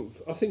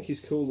 I think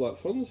he's called like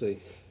Fonzie,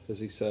 as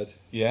he said.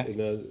 Yeah.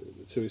 To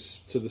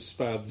the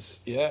spads.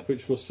 Yeah.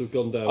 Which must have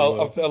gone down. A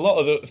well. lot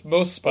of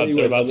most spads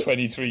are about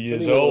 23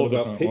 years old.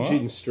 About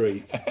Pigeon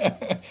Street.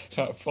 It's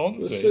like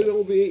Fonzie. Soon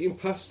we'll be eating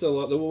pasta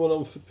like the woman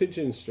on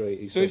Pigeon Street.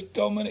 He said. If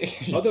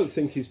Dominic, I don't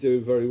think he's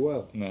doing very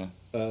well. No.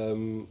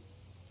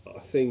 I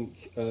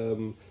think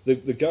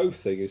the Gove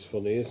thing is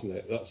funny, isn't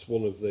it? That's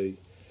one of the.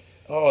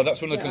 Oh,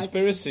 that's one of the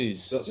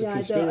conspiracies. That's a I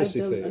conspiracy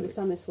don't theory.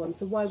 understand this one.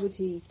 So why would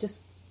he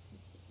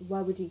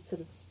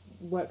sort of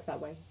work that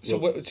way? So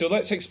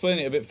let's explain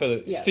it a bit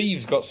further. Yeah.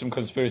 Steve's got some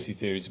conspiracy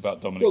theories about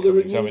Dominic Well, there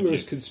Cummings, are haven't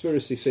numerous you?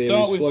 conspiracy Start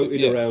theories with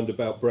floating around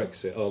about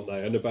Brexit, aren't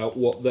they? And about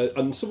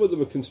and some of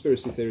them are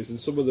conspiracy theories, and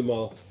some of them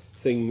are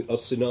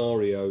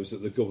scenarios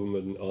that the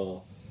government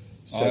are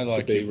said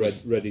to be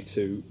ready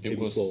to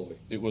employ.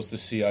 It was the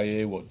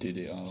CIA what did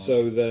it.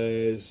 So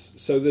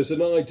there's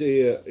an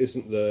idea,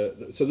 isn't there?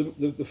 So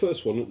the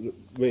first one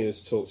that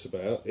Mia's talks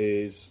about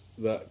is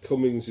that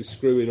Cummings is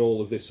screwing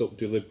all of this up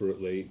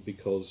deliberately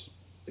because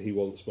he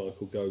wants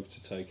Michael Gove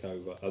to take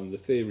over, and the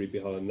theory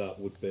behind that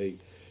would be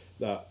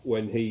that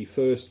when he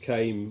first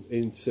came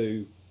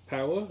into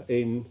power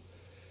in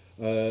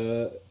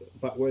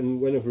back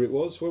whenever it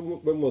was,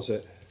 when was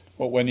it?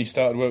 What, when he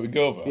started work with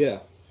Gove? Yeah.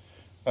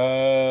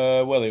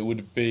 Well, it would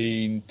have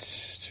been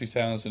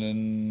 2000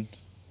 and...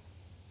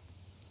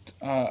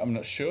 I'm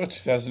not sure,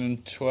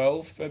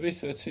 2012, maybe,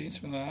 13,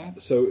 something like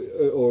that. So,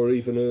 or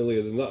even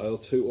earlier than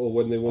that, or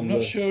when they won. I'm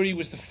not sure he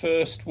was the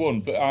first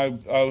one, but I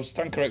will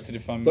stand corrected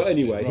if I'm. But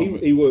anyway, wrong,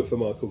 he worked for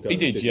Michael Gove. He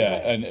did, yeah,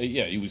 and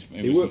he was.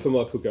 He worked for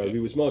Michael Gove. Yeah. He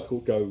was Michael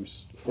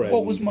Gove's friend.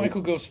 What was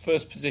Michael Gove's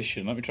first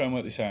position? Let me try and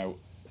work this out.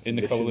 In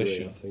the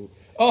coalition, I think.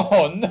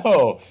 Oh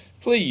no!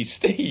 Please,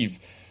 Steve.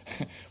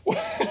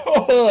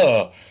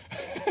 Oh.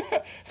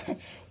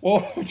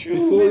 What would you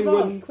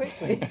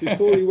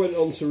before he went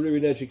on to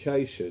ruin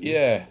education?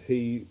 Yeah.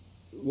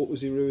 What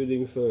was he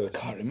ruining first? I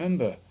can't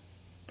remember.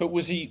 But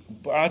was he?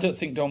 But I don't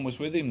think Don was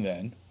with him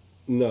then.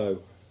 No.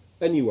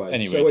 Anyway,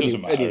 it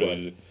doesn't matter.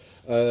 Anyway,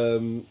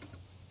 and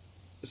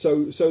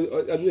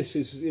this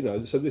is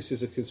this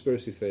is a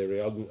conspiracy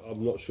theory.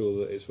 I'm not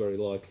sure that it's very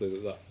likely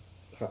that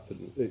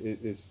happened.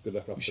 It's going to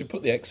happen. We should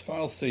put the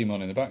X-Files theme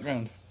on in the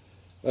background.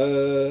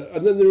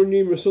 And then there are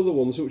numerous other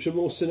ones which are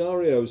more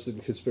scenarios than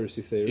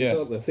conspiracy theories,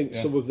 aren't there? I think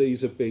some of these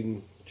have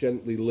been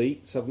gently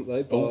leaked, haven't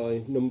they,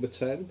 by Number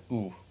 10?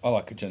 Ooh, I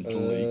like a gentle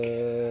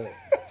leak.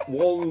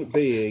 One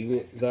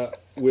being that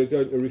we're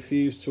going to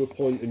refuse to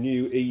appoint a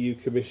new EU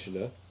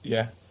commissioner.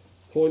 Yeah.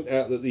 Point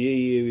out that the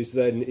EU is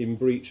then in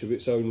breach of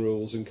its own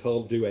rules and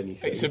can't do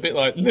anything. It's a bit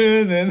like, no,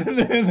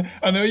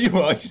 I know you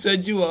are, you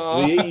said you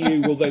are. The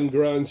EU will then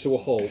grind to a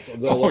halt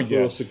and they'll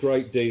offer us a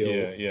great deal.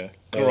 Yeah.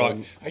 You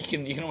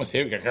can almost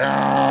hear it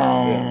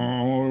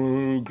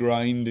go,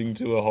 grinding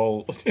to a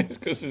halt. It's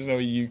because there's no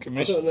EU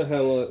commission. I don't know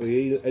how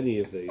likely any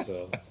of these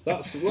are.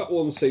 That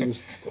one seems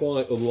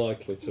quite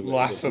unlikely to me.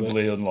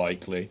 Laughably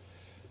unlikely.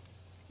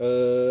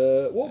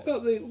 What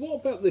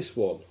about this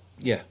one?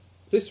 Yeah.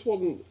 This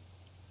one,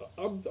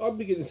 I'm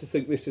beginning to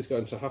think this is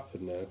going to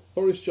happen now.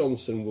 Boris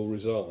Johnson will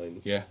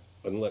resign. Yeah.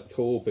 And let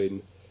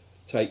Corbyn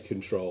take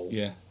control.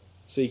 Yeah.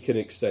 Seek an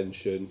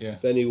extension. Yeah.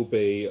 Then he'll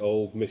be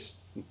old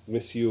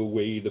Monsieur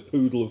Wee, the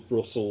poodle of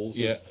Brussels,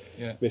 as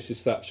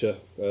Mrs. Thatcher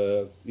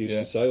used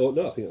to say. Oh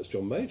no, I think that's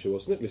John Major,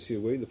 wasn't it? Monsieur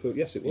Wee, the poodle.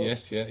 Yes, it was.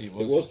 Yes, yeah, it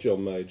was. It was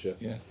John Major.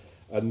 Yeah.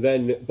 And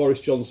then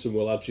Boris Johnson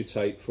will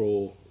agitate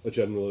for a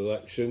general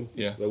election.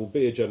 Yeah. There will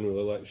be a general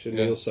election.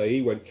 Yeah. He'll say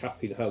he went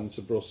cap in hand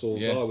to Brussels.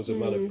 Yeah. I was a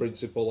man of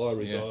principle. I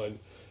resigned.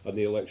 And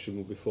the election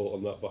will be fought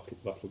on that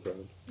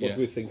battleground. What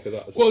do we think of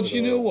that? As well, do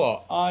you know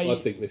what? I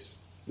think this.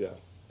 Yeah.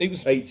 It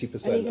was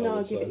 80%. And you can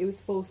argue that he was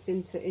forced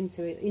into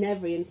it in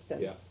every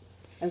instance. Yeah.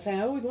 And say,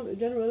 I always want a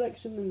general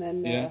election, and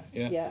then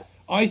yeah.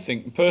 I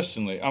think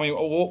personally, I mean,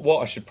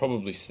 what I should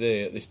probably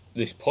say at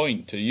this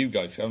point to you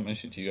guys, I haven't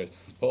mentioned it to you guys,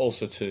 but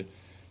also to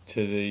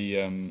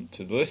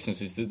the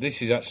listeners, is that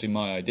this is actually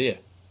my idea.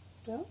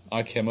 Oh.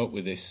 I came up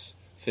with this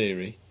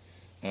theory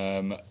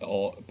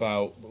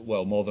about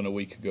more than a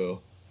week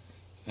ago.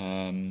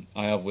 I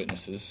have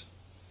witnesses.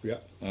 Yeah.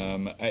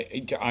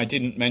 I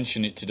didn't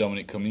mention it to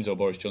Dominic Cummings or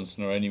Boris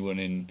Johnson or anyone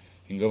in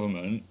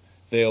government.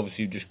 They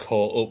obviously just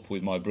caught up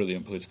with my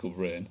brilliant political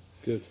brain.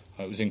 Good.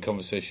 I was in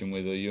conversation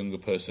with a younger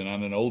person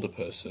and an older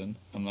person,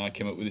 and I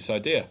came up with this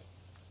idea.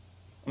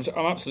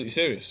 I'm absolutely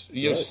serious.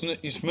 You're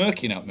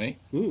smirking at me,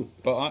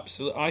 but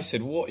I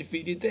said, what if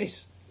he did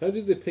this? How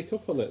did they pick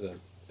up on it then?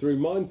 Through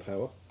mind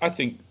power? I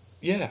think,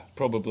 yeah,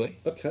 probably.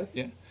 Okay.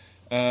 Yeah.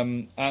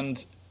 I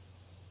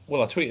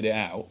tweeted it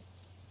out.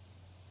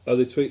 Oh,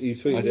 you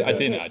tweeted it out?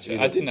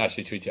 I didn't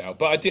actually tweet it out,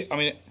 but I did. I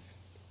mean,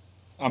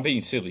 I'm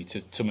being silly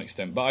to some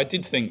extent, but I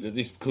did think that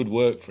this could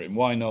work for him.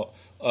 Why not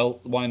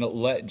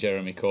let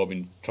Jeremy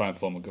Corbyn try and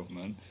form a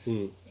government?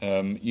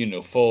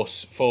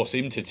 Force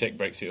him to take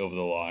Brexit over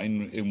the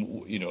line.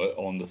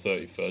 On the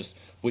 31st,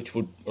 which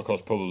would, of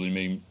course, probably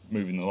mean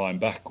moving the line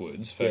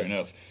backwards. Fair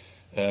enough,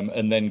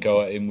 and then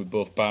go at him with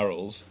both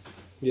barrels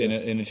in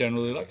a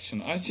general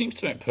election. It seems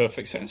to make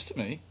perfect sense to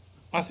me.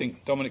 I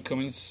think Dominic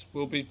Cummings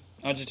will be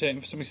agitating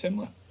for something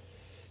similar.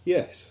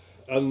 Yes.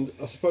 And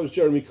I suppose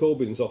Jeremy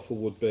Corbyn's offer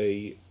would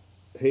be,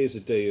 here's a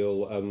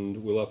deal,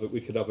 and we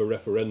could have a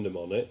referendum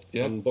on it.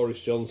 Yeah. And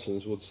Boris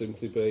Johnson's would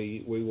simply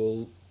be, we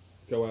will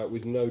go out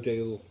with no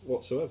deal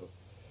whatsoever.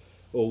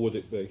 Or would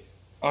it be?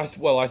 I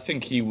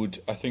think he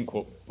would. I think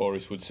what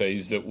Boris would say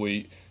is that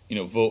we,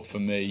 vote for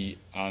me,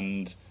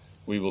 and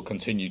we will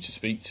continue to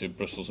speak to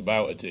Brussels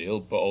about a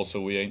deal, but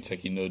also we ain't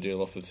taking no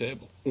deal off the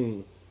table.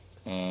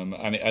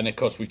 And of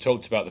course, we've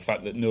talked about the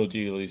fact that no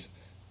deal is.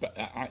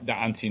 That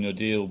anti-no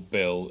deal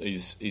bill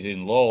is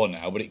in law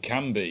now, but it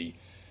can be,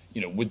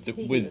 with the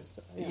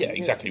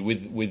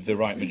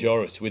right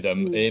majority, with a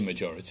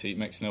majority, it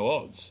makes no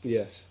odds.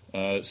 Yes.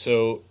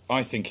 So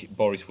I think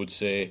Boris would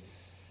say,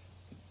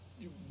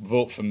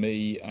 vote for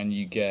me, and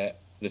you get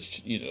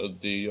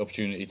the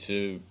opportunity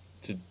to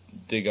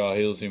dig our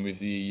heels in with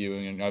the EU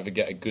and either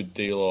get a good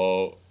deal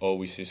or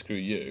we say screw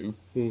you.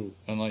 And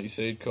like you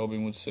said,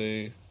 Corbyn would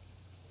say,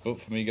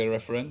 vote for me, get a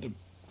referendum.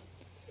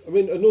 I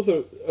mean,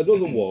 another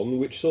one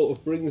which sort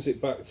of brings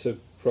it back to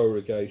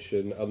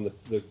prorogation and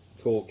the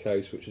court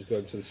case, which is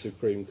going to the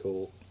Supreme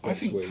Court. I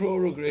think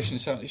prorogation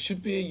sound. It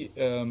should be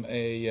an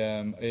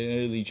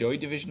early Joy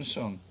Division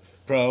song.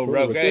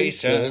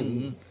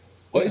 Prorogation.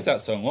 What is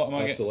that song? What am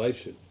I?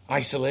 Isolation.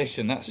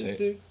 Isolation, that's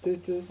it.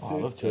 I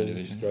love Joy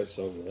Division. Great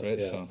song. That,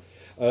 Great song.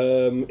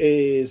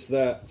 Is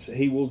that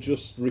he will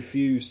just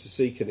refuse to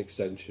seek an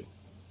extension.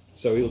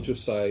 So he'll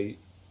just say,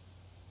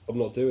 I'm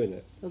not doing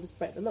it. He'll just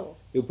break the law.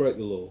 He'll break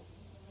the law.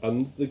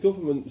 And the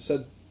government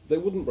said they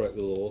wouldn't break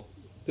the law,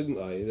 didn't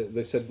they?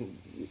 They said,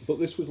 but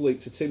this was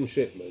leaked to Tim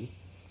Shipman.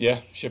 Yeah,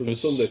 From the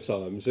Shippers. Sunday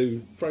Times,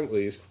 who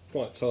frankly is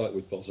quite tight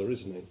with Bozza,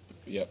 isn't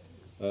he? Yep.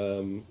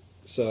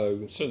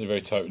 So Certainly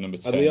very tight with number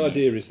 10. and the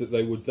idea is that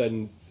they would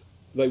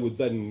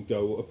then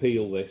go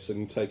appeal this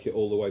and take it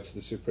all the way to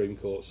the Supreme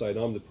Court, saying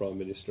I'm the Prime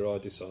Minister, I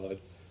decide.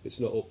 It's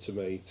not up to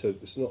me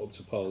it's not up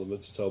to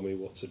Parliament to tell me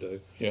what to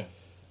do. Yeah.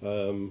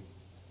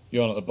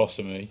 You're not the boss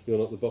of me. You're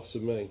not the boss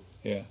of me.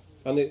 Yeah.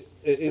 And it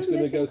is Doesn't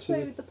going to this go to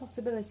include the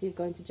possibility of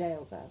going to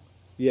jail, though?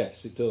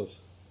 Yes, it does.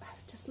 I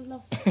just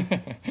love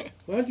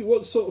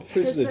What sort of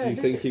prisoner do you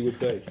Does- think he would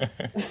be?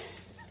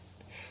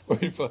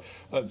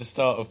 At the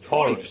start of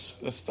porridge.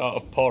 The start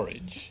of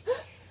porridge.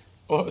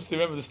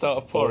 Remember the start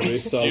of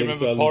porridge? Do you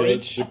remember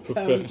porridge?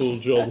 Professor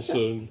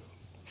Johnson.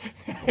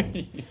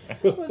 it.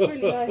 Was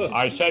really nice.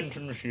 I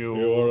sentence you.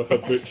 You're a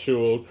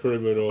habitual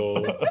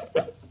criminal.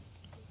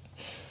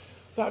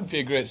 That'd be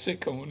a great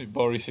sitcom, wouldn't it?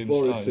 Boris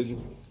Inside.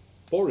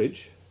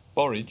 Porridge?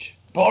 Porridge.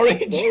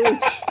 Porridge.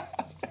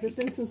 There's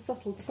been some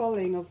subtle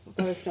trolling of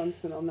Boris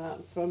Johnson on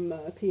that from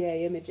PA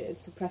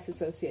Images, the Press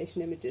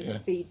Association Images, Yeah. the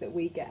feed that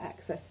we get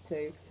access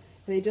to.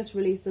 They just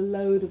released a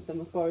load of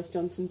them of Boris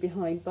Johnson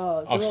behind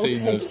bars. I've They're all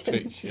seen those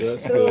taken-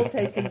 pictures. They're all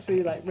taken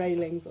through like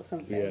railings or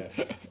something. Yeah.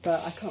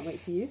 But I can't wait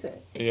to use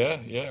it.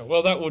 Yeah.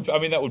 Well, that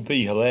would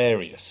be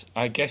hilarious.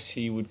 I guess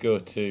he would go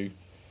to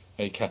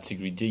a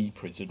Category D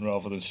prison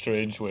rather than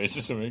Strangeways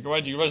or something.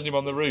 Imagine him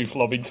on the roof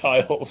lobbing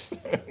tiles.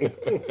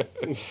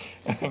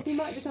 He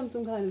might become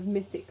some kind of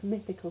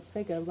mythical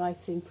figure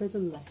writing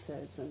prison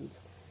letters, and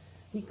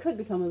he could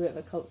become a bit of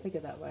a cult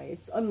figure that way.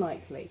 It's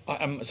unlikely.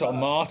 I'm sort of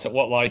martyr.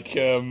 What, like...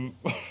 Nelson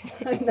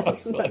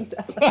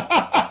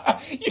Mandela.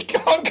 You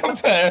can't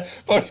compare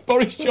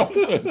Boris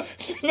Johnson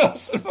to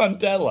Nelson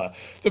Mandela,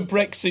 the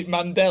Brexit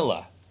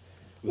Mandela.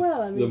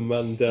 Well, I mean, The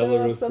Mandela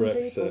there are of some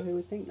Brexit. people who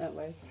would think that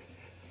way.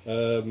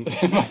 The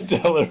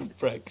Mandela of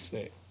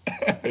Brexit.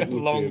 It would be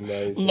amazing,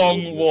 wouldn't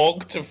long it?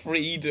 walk to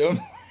freedom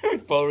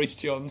with Boris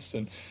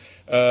Johnson.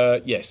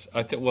 Yes,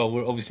 I think. Well,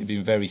 we're obviously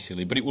being very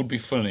silly, but it would be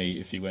funny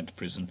if he went to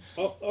prison.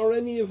 Are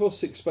any of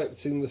us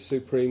expecting the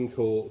Supreme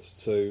Court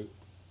to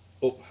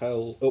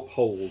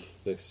uphold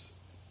this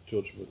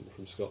judgment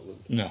from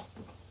Scotland? No.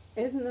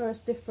 Isn't there a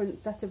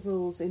different set of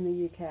rules in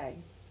the UK?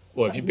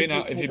 Well, if you've been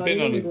Like out, if they've you've got been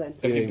in on, England.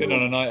 if you've been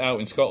on a night out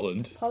in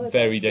Scotland, Holiday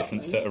very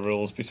different Scotland. set of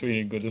rules between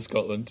England and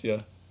Scotland. Yeah.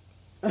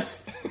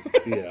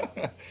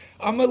 Yeah.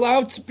 I'm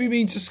allowed to be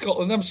mean to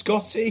Scotland. I'm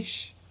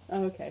Scottish.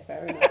 Oh, okay,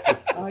 fair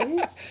enough. Are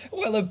you?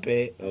 Well, a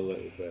bit. A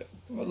little bit.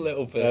 A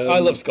little bit. I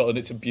love Scotland.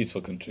 It's a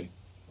beautiful country.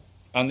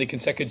 And they can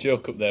take a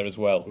joke up there as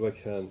well. They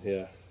can,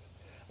 yeah.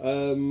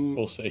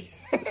 We'll see.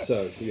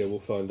 So, yeah, we'll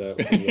find out.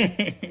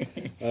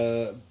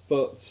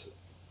 But,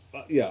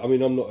 yeah, I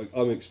mean, I'm not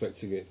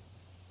expecting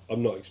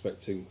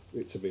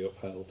it to be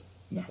upheld.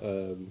 No.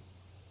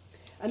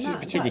 And Too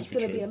that's good to be going to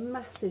true. be a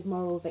massive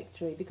moral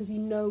victory because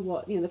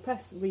the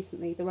press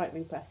recently, the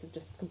right-wing press, have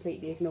just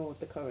completely ignored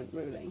the current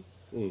ruling.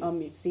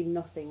 You've seen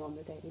nothing on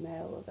the Daily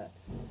Mail or that.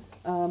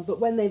 But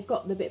when they've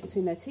got the bit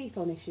between their teeth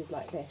on issues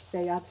like this,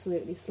 they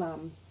absolutely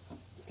slam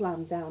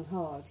down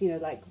hard.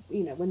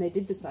 When they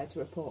did decide to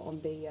report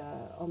on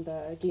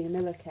the Gina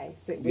Miller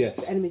case, it was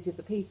Yes. Enemies of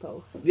the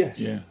People. Yes.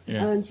 Yeah.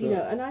 And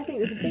and I think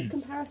there's a big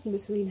comparison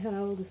between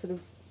how the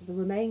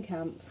Remain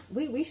camps.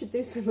 We should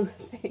do similar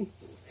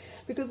things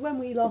because when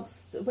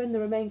the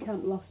Remain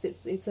camp lost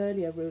its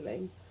earlier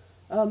ruling,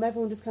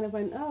 everyone just kind of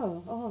went,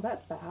 oh,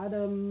 that's bad.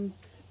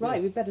 Right,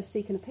 we'd better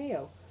seek an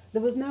appeal.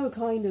 There was no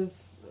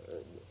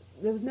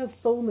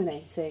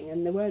fulminating,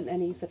 and there weren't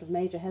any sort of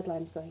major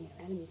headlines going,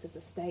 enemies of the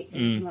state,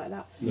 anything like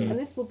that. No. And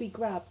this will be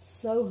grabbed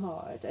so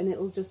hard, and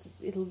it'll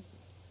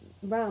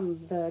ram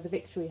the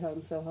victory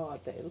home so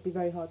hard that it'll be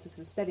very hard to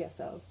sort of steady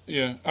ourselves.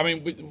 Yeah, I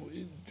mean,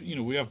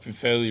 we have been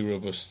fairly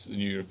robust in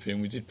European.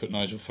 We did put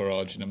Nigel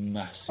Farage in a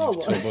massive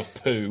tub of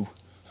poo.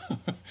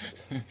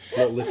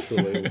 Not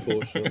literally,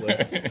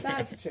 unfortunately.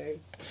 That's true.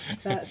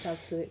 That's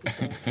absolutely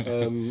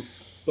true.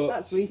 But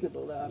That's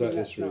reasonable, though. That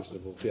is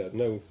reasonable. Yeah,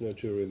 no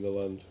jury in the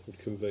land would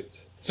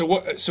convict. So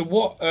what?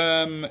 Sort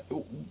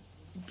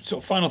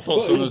of final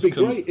thoughts But it on would us? be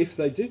great if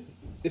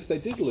they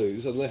did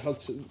lose, and they had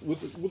to.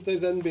 Would they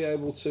then be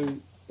able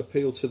to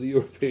appeal to the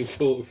European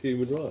Court of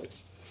Human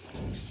Rights?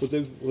 Would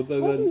they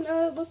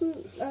then?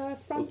 Wasn't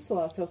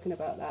Francois talking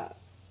about that?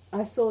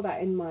 I saw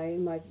that in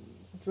my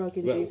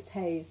drug-induced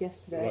haze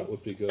yesterday. That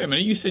would be good. Wait a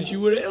minute, you said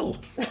you were ill.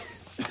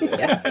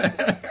 Yes,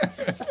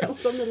 I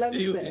was on the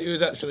Lemsip. He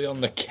was actually on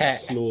the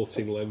cat.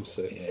 Snorting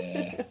Lemsip.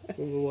 Yeah.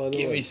 Well, why not?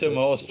 Give me some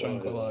horse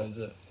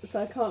tranquilizer.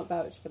 So I can't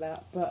vouch for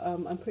that, but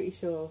I'm pretty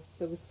sure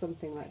there was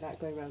something like that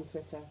going around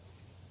Twitter.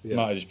 Yeah.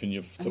 Might have just been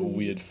your sort of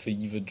weird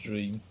fever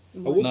dream. I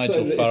would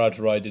Nigel say that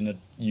Farage riding a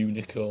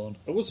unicorn.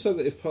 I would say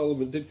that if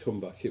Parliament did come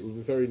back, it would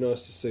be very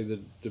nice to see the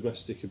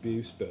domestic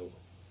abuse bill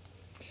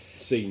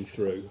seen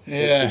through.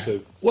 Yeah.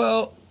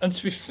 Well, and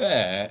to be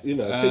fair,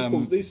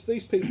 people, these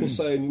people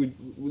saying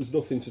there's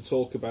nothing to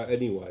talk about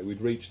anyway.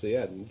 We'd reached the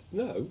end.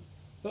 No,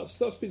 that's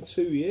been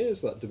 2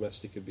 years. That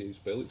domestic abuse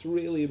bill. It's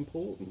really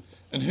important.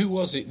 And who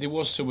was it? There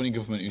was someone in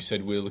government who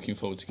said we're looking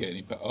forward to getting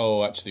it. But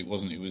actually, it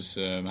wasn't. It was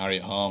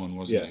Harriet Harman,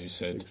 wasn't it? Who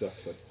said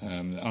exactly.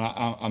 And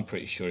I'm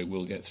pretty sure it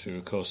will get through.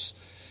 Of course,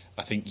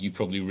 I think you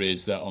probably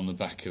raised that on the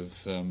back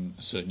of a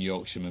certain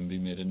Yorkshireman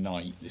being made a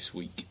knight this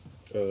week.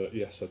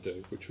 Yes, I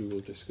do, which we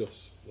will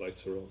discuss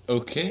later on.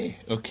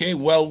 Okay.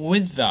 Well,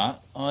 with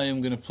that, I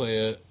am going to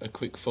play a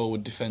quick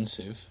forward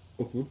defensive,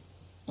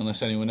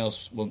 unless anyone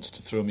else wants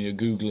to throw me a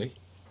googly.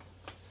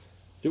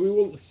 Do we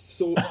want to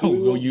talk?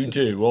 You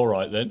do. All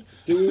right then.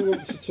 Do we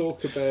want to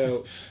talk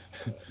about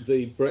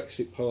the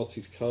Brexit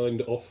Party's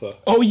kind offer?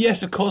 Oh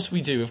yes, of course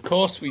we do. My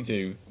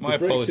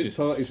apologies. The Brexit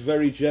Party's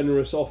very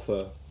generous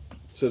offer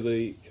to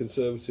the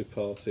Conservative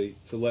Party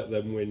to let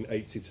them win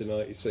 80 to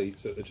 90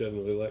 seats at the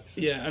general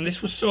election. Yeah, and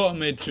this was sort of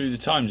made through the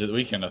Times at the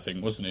weekend, I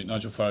think, wasn't it?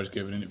 Nigel Farage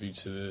gave an interview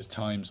to the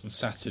Times on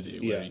Saturday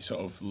where he sort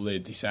of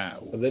laid this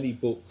out. And then he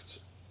booked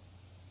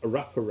a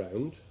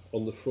wraparound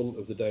on the front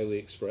of the Daily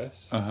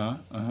Express and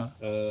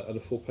a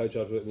full-page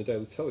advert in the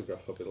Daily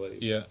Telegraph, I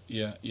believe. Yeah.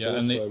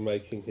 Also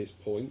making his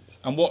point.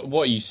 And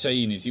what he's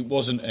saying is it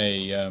wasn't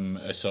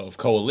a sort of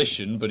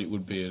coalition, but it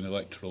would be an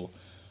electoral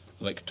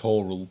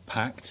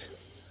pact.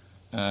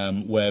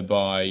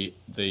 Whereby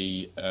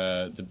the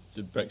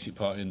Brexit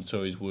Party and the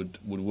Tories would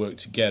work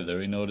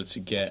together in order to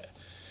get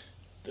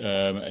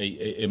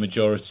a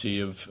majority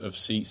of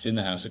seats in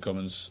the House of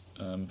Commons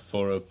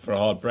for a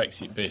hard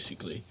Brexit,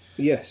 basically.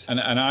 Yes.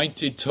 And I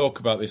did talk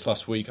about this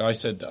last week. I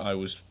said that I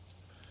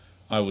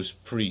was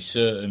pretty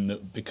certain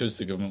that because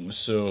the government was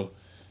so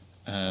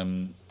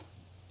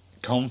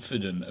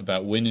confident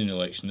about winning the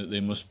election that they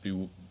must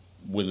be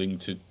willing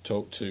to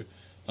talk to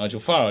Nigel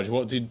Farage.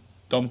 What did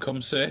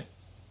Domcom say?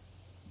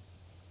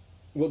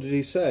 What did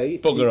he say?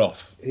 Bugger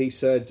off. He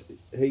said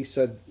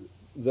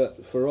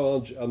that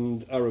Farage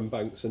and Aaron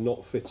Banks are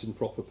not fit and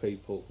proper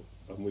people,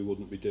 and we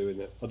wouldn't be doing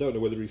it. I don't know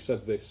whether he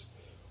said this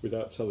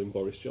without telling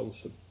Boris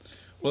Johnson.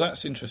 Well,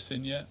 that's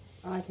interesting, yeah.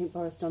 I think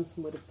Boris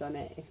Johnson would have done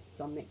it if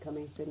Dominic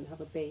Cummings didn't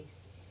have a beef.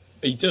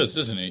 He does,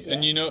 doesn't he? Yeah.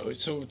 And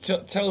so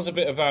tell us a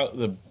bit about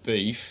the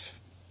beef,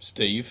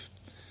 Steve.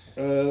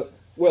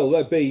 Well,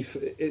 their beef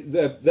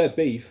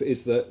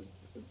is that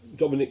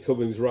Dominic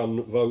Cummings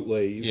ran Vote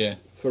Leave. Yeah.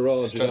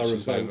 Farage and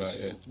Aaron Banks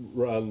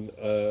ran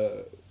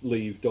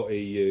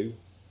Leave.eu,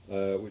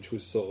 which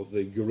was sort of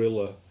the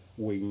guerrilla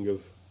wing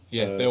of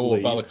they all wore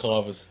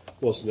balaclavas.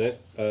 Wasn't it?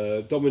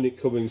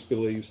 Dominic Cummings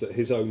believes that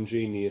his own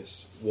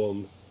genius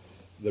won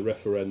the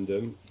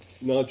referendum.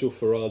 Nigel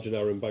Farage and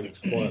Aaron Banks,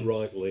 quite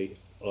rightly,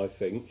 I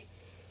think,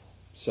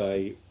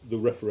 say the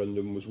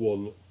referendum was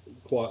won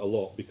quite a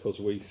lot because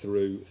we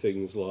threw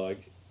things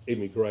like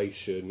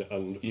immigration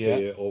and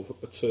fear of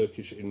a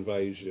Turkish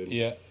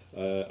invasion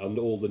and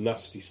all the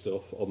nasty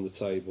stuff on the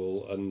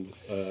table, and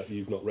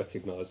you've not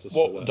recognised us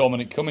for that. What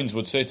Dominic Cummings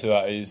would say to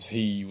that is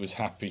he was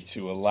happy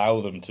to allow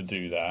them to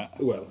do that.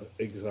 Well,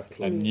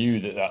 exactly. And knew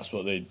that that's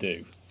what they'd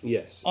do.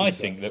 Yes, I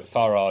think that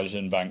Farage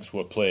and Banks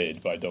were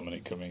played by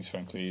Dominic Cummings,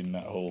 frankly, in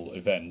that whole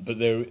event. But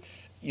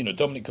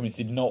Dominic Cummings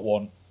did not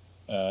want...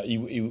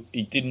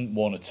 he didn't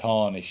want to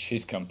tarnish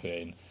his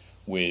campaign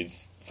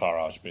with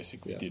Farage,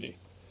 basically, did he?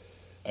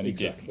 And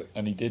exactly.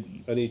 He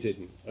didn't. And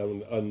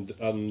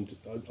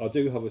I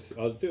do have a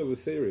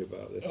theory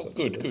about this. Oh,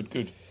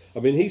 good. I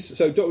mean,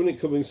 Dominic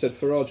Cummings said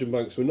Farage and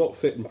Banks were not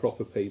fit and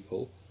proper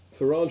people.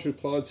 Farage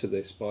replied to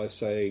this by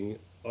saying,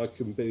 "I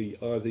can be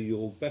either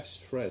your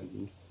best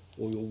friend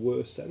or your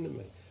worst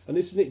enemy." And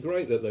isn't it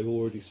great that they've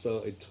already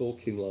started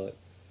talking like,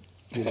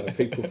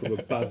 people from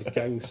a bad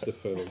gangster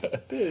film?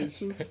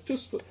 It's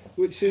just,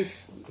 which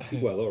is,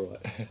 well, all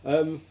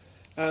right.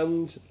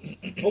 And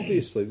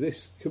obviously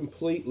this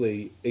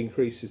completely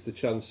increases the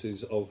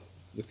chances of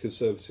the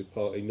Conservative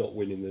Party not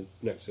winning the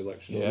next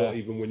election, or not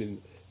even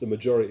winning the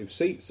majority of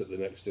seats at the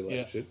next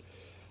election.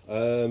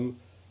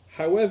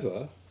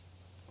 However,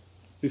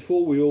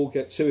 before we all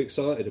get too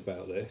excited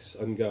about this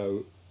and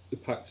go, the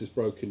pact is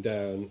broken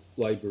down,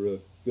 Labour are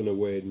going to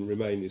win,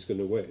 Remain is going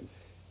to win.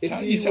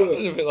 You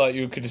sounded a bit like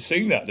you could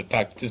sing that. The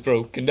pact is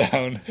broken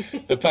down.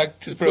 The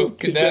pact is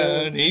broken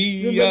down.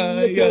 Remain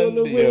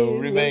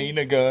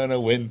are gonna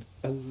win.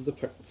 And the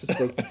pact is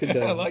broken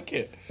down. I like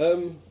it.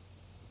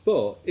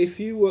 But if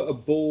you were a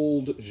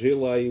bald,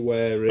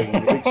 gilet-wearing,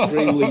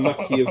 extremely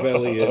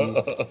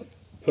Machiavellian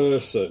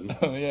person,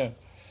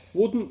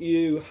 wouldn't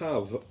you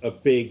have a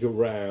big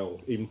row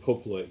in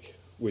public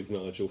with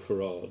Nigel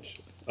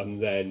Farage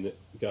and then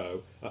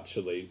go,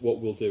 actually,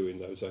 what we'll do in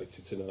those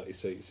 80 to 90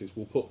 seats is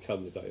we'll put a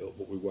candidate up,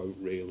 but we won't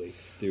really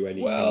do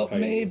any Well,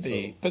 campaigning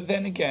maybe. But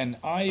then again,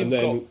 And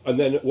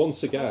then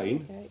once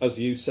again, as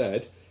you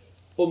said,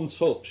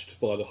 untouched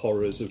by the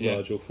horrors of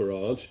Nigel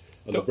Farage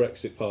and the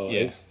Brexit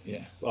Party.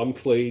 Yeah. I'm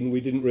clean, we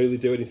didn't really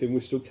do anything, we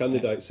stood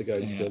candidates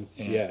against them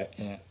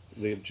yet.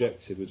 the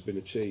objective has been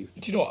achieved.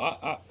 Do you know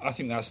what? I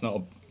think that's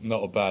not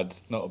a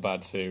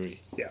bad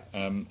theory. Yeah.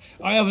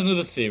 I have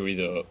another theory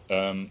though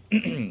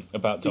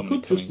about Dominic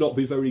It could Cummings. just not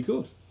be very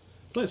good.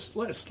 Let's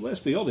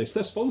be honest.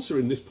 They're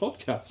sponsoring this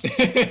podcast.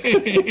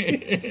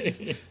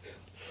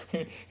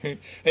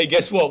 Hey,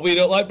 guess what? We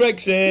don't like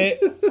Brexit.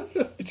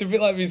 It's a bit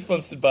like being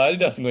sponsored by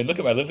Adidas and going, look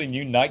at my lovely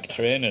new Nike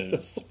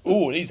trainers.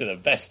 Ooh, these are the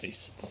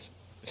bestest.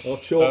 Our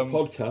short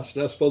podcast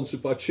now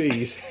sponsored by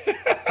Cheese.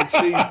 The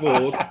Cheese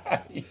Board.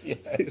 Yes.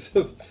 It's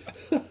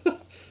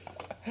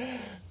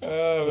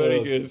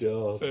Very good.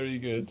 God. Very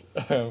good.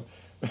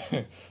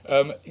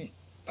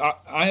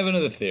 I have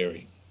another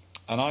theory,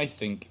 and I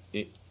think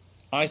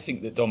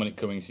that Dominic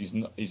Cummings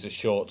is a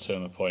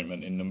short-term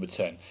appointment in number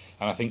 10,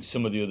 and I think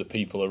some of the other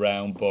people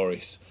around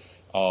Boris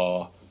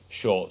are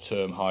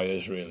short-term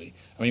hires. Really,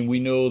 I mean, we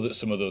know that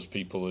some of those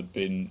people had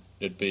been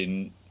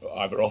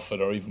either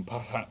offered or even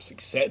perhaps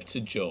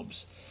accepted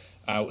jobs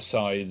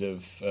outside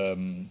of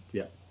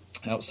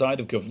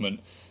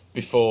government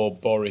before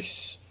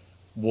Boris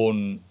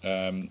won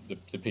the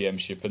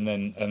PMship and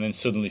then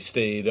suddenly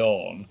stayed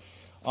on.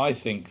 I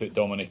think that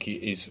Dominic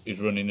is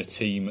running a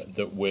team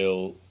that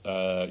will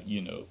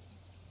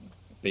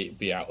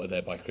be out of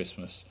there by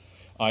Christmas.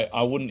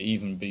 I wouldn't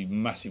even be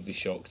massively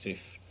shocked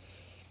if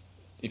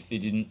they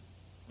didn't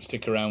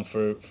stick around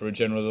for a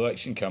general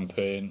election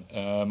campaign.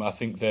 I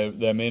think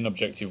their main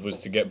objective was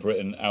to get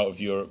Britain out of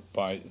Europe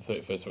by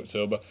 31st of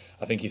October.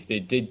 I think if they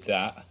did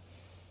that,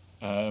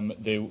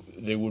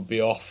 they would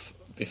be off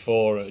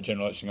before a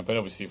general election campaign.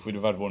 Obviously, if we'd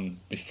have had one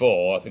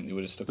before, I think they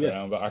would have stuck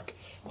around. But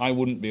I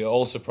wouldn't be at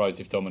all surprised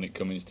if Dominic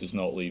Cummings does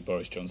not lead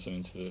Boris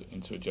Johnson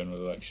into a general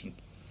election.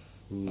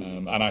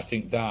 And I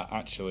think that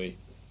actually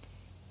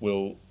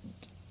would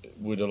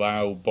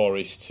allow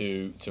Boris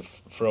to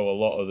throw a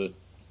lot of the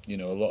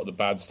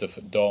bad stuff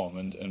at Dom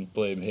and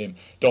blame him.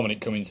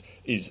 Dominic Cummings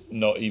is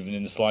not even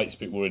in the slightest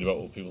bit worried about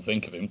what people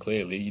think of him.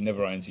 Clearly, he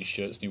never irons his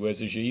shirts and he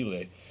wears a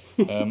gilet.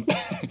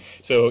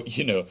 So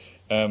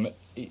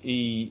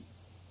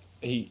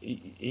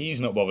he's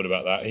not bothered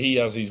about that. He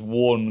has his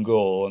one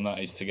goal, and that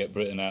is to get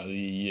Britain out of the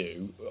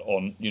EU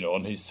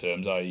on his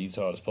terms, i.e. as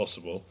hard as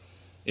possible.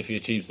 If he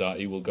achieves that,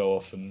 he will go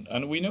off,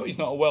 and we know he's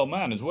not a well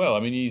man as well. I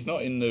mean, he's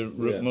not in the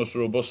most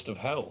robust of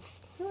health.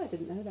 Oh, I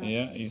didn't know that.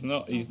 Yeah, he's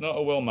not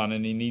a well man,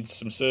 and he needs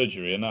some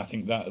surgery, and I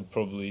think that would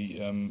probably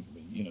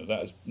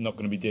that is not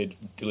going to be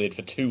delayed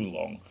for too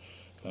long.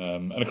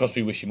 And of course,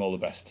 we wish him all the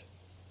best.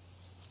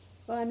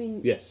 Well, I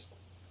mean, yes,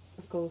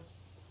 of course,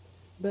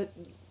 but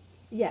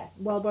yeah,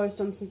 while Boris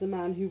Johnson's a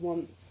man who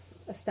wants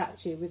a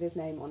statue with his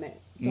name on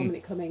it,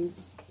 Dominic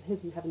Cummings,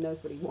 heaven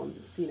knows what he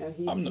wants.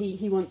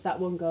 He wants that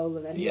one goal,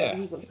 and then he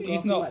wants to go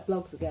off and write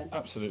blogs again.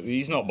 Absolutely,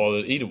 he's not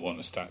bothered. He don't want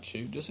a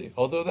statue, does he?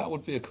 Although that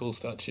would be a cool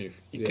statue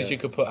because you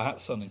could put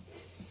hats on him.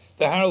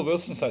 The Harold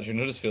Wilson statue in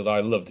Huddersfield,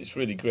 I loved. It's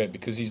really great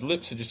because his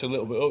lips are just a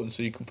little bit open,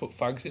 so you can put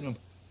fags in them.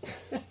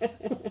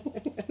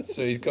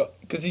 So he's got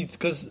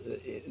because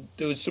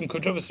there was some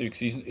controversy because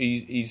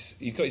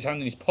he's got his hand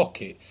in his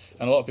pocket,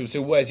 and a lot of people say,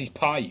 "Where's his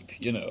pipe?"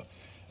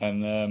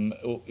 And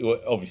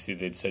obviously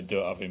they'd said,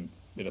 "Don't have him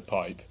with a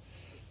pipe."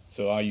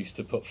 So I used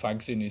to put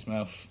fags in his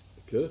mouth.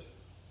 good.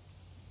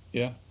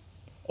 Yeah,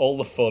 all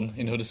the fun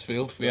in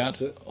Huddersfield we had.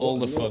 All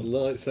the fun.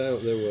 Lights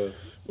out there were.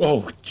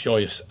 Oh,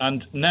 joyous!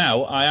 And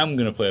now I am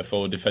going to play a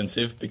forward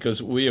defensive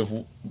because we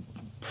have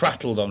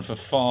prattled on for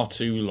far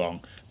too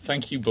long.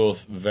 Thank you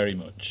both very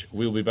much.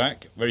 We'll be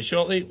back very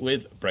shortly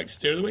with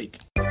Brexiteer of the Week.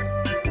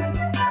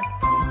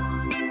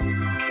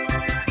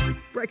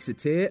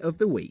 Brexiteer of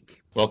the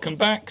Week. Welcome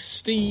back,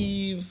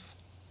 Steve.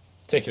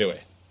 Take it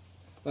away.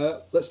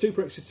 Let's do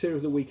Brexiteer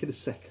of the Week in a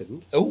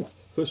second. Oh.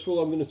 First of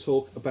all, I'm going to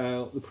talk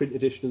about the print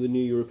edition of the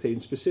New European,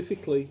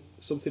 specifically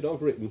something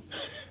I've written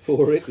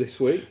for it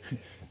this week.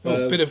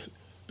 Bit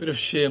of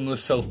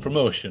shameless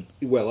self-promotion.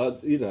 Well,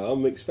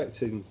 I'm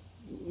expecting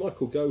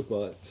Michael Gove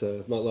might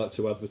like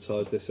to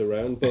advertise this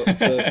around, but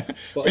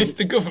if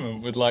the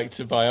government would like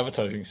to buy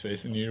advertising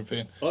space in the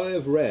European. I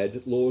have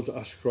read Lord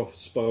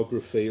Ashcroft's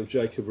biography of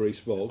Jacob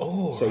Rees-Mogg,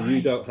 so you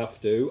don't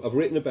have to. I've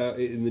written about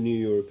it in the New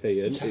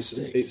European.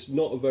 Fantastic. It's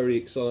not a very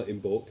exciting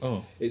book.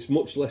 Oh. It's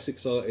much less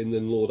exciting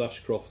than Lord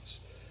Ashcroft's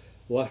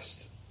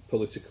last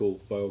political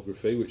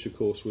biography, which of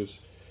course was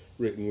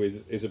written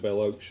with Isabel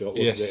Oakeshott,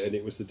 wasn't it? And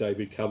it was the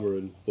David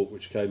Cameron book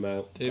which came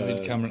out.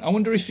 David Cameron. I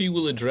wonder if he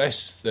will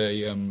address the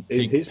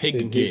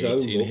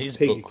Piggate in his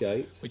book,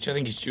 which I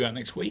think is due out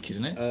next week,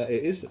 isn't it?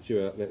 It is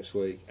due out next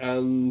week,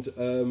 and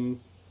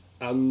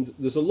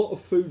there's a lot of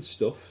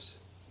foodstuffs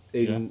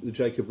in the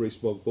Jacob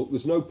Rees-Mogg book.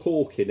 There's no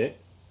pork in it,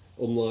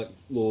 unlike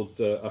Lord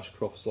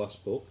Ashcroft's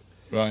last book.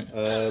 Right.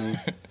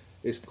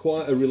 It's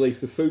quite a relief.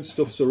 The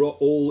foodstuffs are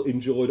all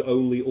enjoyed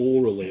only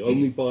orally,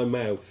 only by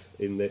mouth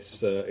in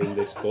this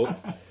book.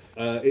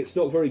 It's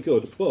not very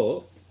good,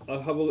 but I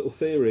have a little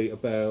theory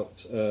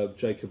about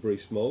Jacob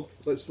Rees-Mogg.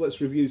 Let's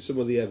review some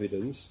of the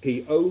evidence.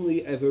 He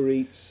only ever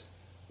eats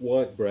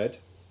white bread.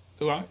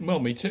 All right. Well,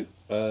 me too.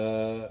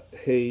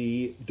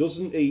 He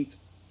doesn't eat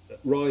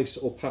rice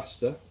or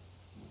pasta.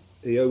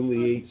 He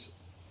only eats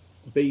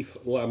beef,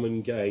 lamb,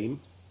 and game.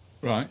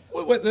 Right.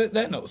 Well,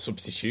 they're not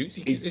substitutes.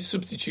 You can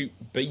substitute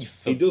beef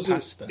for He doesn't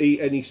pasta. eat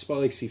any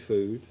spicy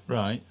food.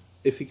 Right.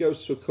 If he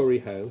goes to a curry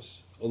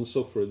house, on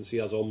sufferance, he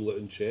has omelette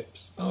and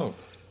chips. Oh.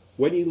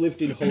 When he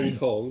lived in Hong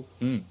Kong,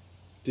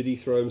 did he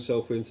throw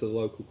himself into the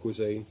local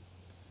cuisine?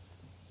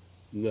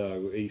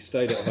 No, he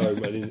stayed at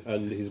home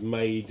and his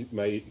maid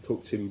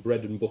cooked him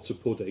bread and butter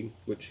pudding,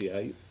 which he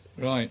ate.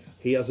 Right.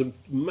 He has a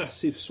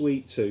massive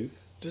sweet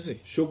tooth. Does he?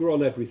 Sugar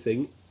on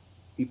everything.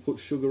 He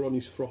puts sugar on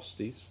his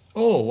Frosties.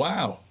 Oh,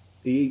 wow.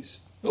 He eats...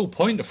 The whole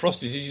point of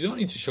Frosties is you don't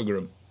need to sugar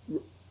them.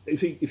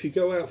 If you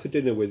go out for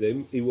dinner with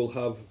him, he will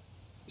have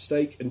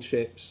steak and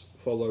chips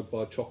followed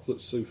by chocolate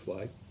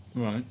souffle.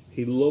 Right.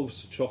 He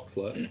loves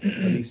chocolate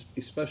and he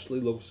especially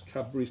loves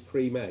Cadbury's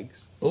cream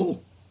eggs. Oh.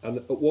 And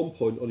at one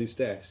point on his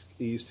desk,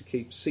 he used to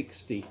keep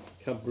 60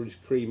 Cadbury's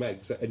cream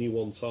eggs at any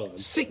one time.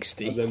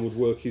 60? And then would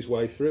work his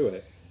way through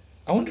it.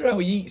 I wonder how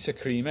he eats a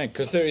cream egg,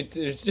 because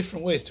there's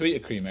different ways to eat a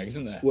cream egg,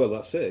 isn't there? Well,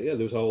 that's it. Yeah,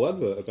 there was a whole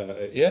advert about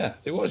it. Yeah,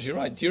 there was, you're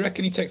right. Do you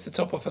reckon he takes the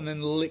top off and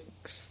then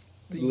licks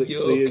the Licks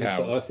yolk the inside.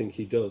 out? I think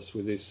he does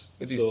with his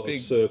With his sort big...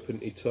 of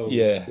serpenty tongue.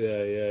 Yeah.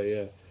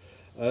 Yeah.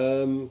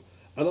 And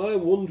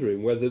I'm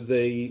wondering whether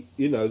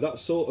that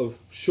sort of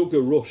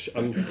sugar rush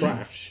and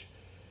crash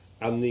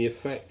and the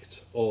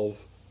effect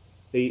of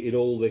eating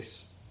all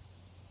this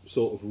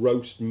sort of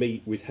roast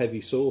meat with heavy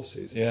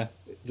sauces,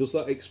 does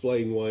that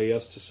explain why he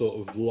has to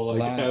sort of lie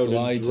down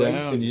and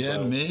drink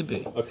himself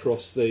maybe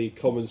across the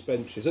Commons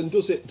benches? And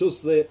does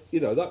the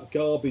that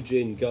garbage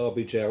in,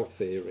 garbage out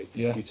theory?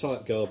 Yeah. You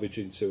type garbage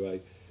into a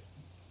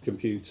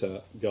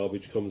computer,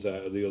 garbage comes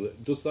out of the other.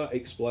 Does that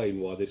explain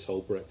why this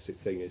whole Brexit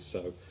thing is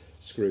so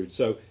screwed?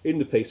 So in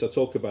the piece I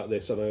talk about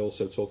this, and I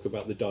also talk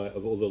about the diet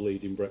of other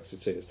leading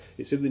Brexiteers.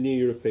 It's in the New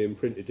European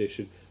print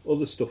edition.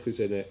 Other stuff is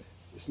in it.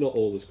 It's not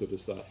all as good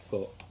as that,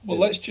 but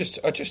let's just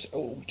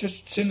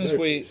soon as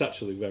we. It's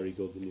actually very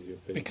good, the New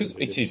European. Because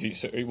it is,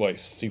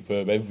 it's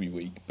superb every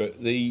week.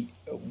 But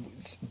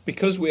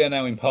because we are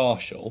now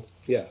impartial,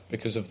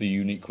 because of the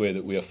unique way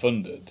that we are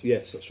funded.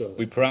 Yes, that's right.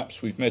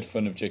 We've made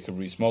fun of Jacob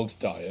Rees-Mogg's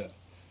diet.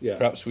 Yeah.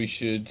 Perhaps we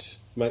should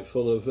make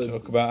fun of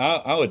talk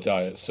about our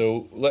diet.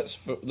 So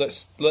let's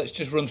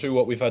just run through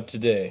what we've had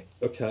today.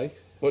 Okay.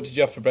 What did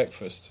you have for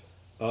breakfast?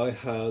 I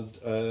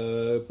had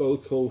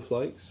boiled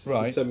cornflakes.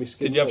 Right.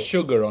 Semi-skim Did you have milk.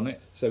 sugar on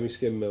it?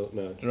 Semi-skim milk,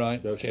 no.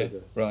 Right. No okay.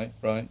 sugar.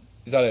 Right.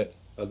 Is that it?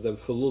 And then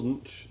for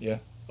lunch,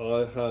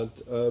 I had.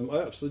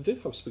 I actually did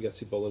have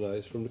spaghetti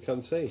bolognese from the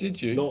canteen.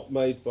 Did you? Not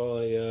made by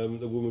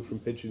the woman from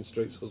Pigeon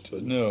Street's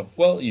husband. No.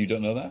 Well, you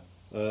don't know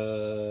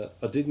that.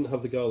 I didn't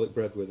have the garlic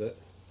bread with it.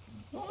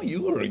 Oh,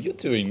 you're a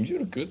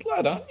good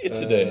lad, aren't you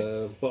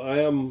today? But I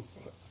am.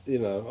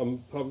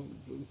 I'm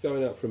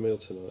going out for a meal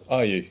tonight.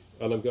 Are you?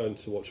 And I'm going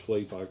to watch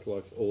Fleabag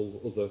like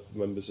all other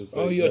members of the...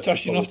 Oh, you're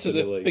dashing off to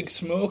the league. big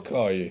smoke,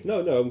 are you?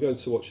 No, I'm going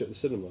to watch it at the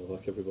cinema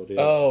like everybody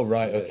else. Oh,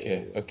 right,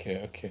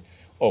 okay.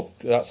 Oh,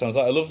 that sounds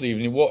like a lovely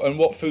evening.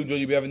 What food will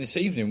you be having this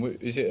evening?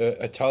 Is it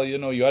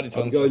Italian or you had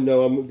Italian?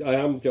 I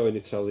am going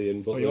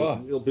Italian, but you are?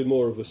 It'll be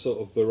more of a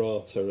sort of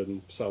burrata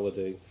and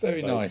saladine.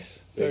 Very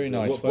nice, very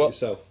nice. What about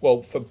yourself?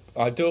 Well,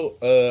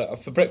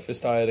 for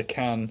breakfast I had a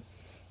can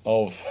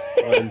of...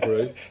 Iron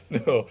brew?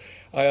 No,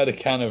 I had a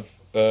can of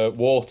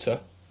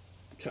water.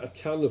 A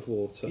can of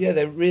water? Yeah,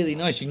 they're really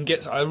nice. You can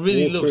get... Water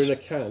in a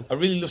can? I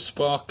really love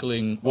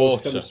sparkling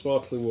water. Kind of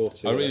sparkling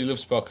water. I really love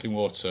sparkling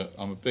water.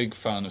 I'm a big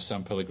fan of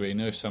San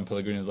Pellegrino. If San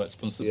Pellegrino lets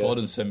sponsor the pod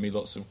and send me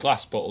lots of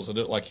glass bottles, I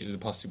don't like it in the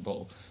plastic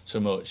bottle so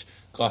much.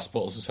 Glass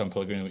bottles of San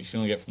Pellegrino, which you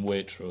can only get from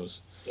Waitrose.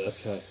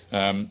 Okay.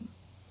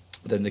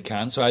 Then the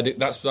can. So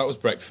that was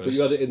breakfast. But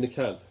you had it in the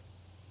can?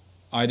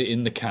 I had it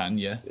in the can,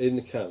 yeah. In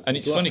the can. And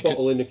it's glass funny.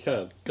 Bottle in a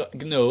can.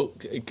 No,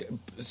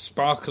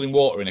 sparkling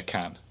water in a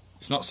can.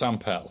 It's not San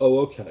Pel.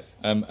 Oh, okay.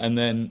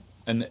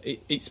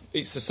 It's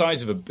the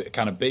size of a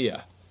can of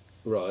beer.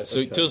 Right. So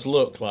it does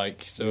look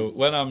like. So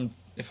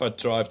if I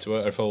drive to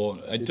it, or if I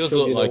want, it does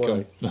look like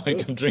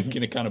I'm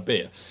drinking a can of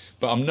beer,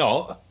 but I'm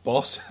not,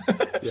 boss.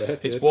 Yeah,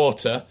 it's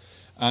water,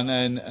 and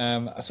then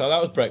so that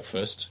was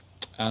breakfast,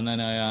 and then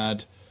I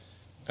had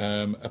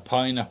a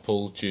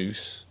pineapple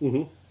juice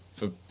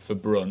for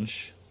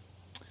brunch,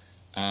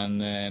 and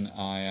then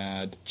I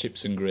had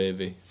chips and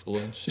gravy for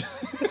lunch.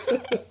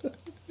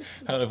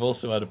 And I've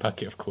also had a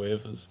packet of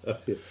Quavers.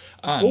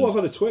 I've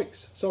had a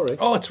Twix. Sorry.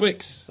 Oh, a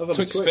Twix. I've had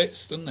Twix a Twix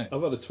fits, doesn't it?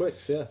 I've had a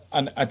Twix, yeah.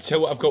 And I tell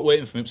you what I've got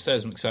waiting for me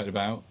upstairs I'm excited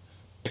about.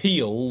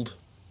 Peeled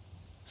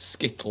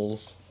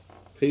Skittles.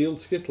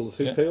 Peeled Skittles?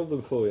 Who peeled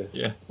them for you?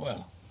 Yeah,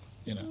 well,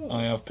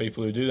 I have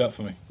people who do that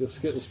for me. Your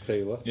Skittles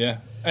peeler? Yeah.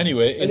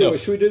 Anyway, enough.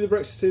 Should we do the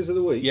Brexiteers of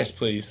the week? Yes,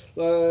 please.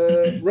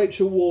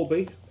 Rachel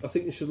Warby. I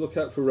think you should look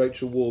out for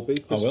Rachel Warby.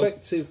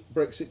 Prospective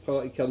Brexit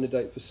Party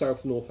candidate for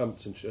South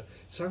Northamptonshire.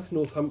 South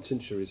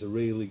Northamptonshire is a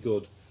really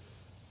good...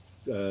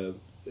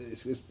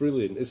 it's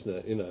brilliant, isn't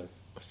it?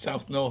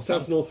 South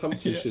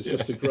Northamptonshire is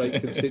just a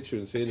great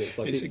constituency,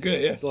 isn't it?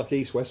 It's like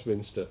East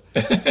Westminster.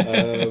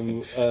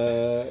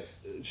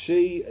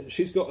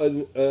 She's got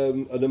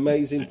an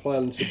amazing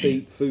plan to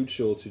beat food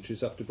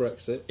shortages after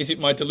Brexit. Is it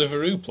my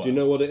Deliveroo plan? Do you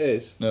know what it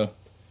is? No.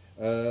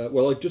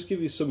 Well, I'll just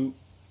give you some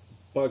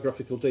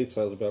biographical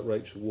details about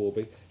Rachel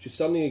Warby. She's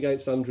standing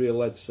against Andrea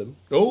Leadsom.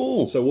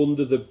 Oh! So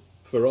under the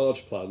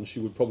Farage plan, she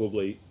would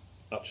probably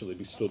actually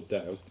be stood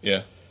down.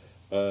 Yeah.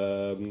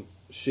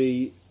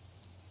 She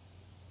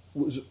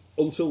was,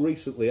 until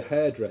recently, a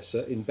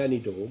hairdresser in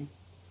Benidorm.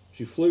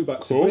 She flew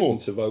back to Britain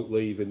to vote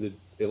Leave in the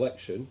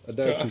election, and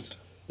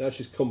now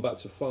she's come back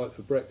to fight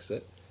for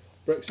Brexit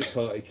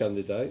Party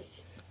candidate.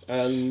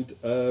 And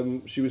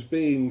she was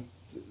being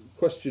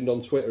questioned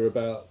on Twitter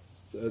about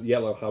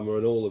Yellowhammer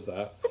and all of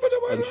that.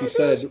 And she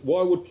said,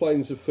 why would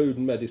planes of food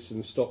and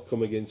medicine stop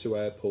coming into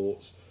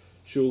airports?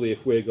 Surely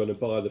if we're going to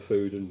buy the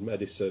food and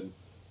medicine,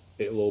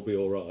 it'll all be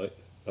all right.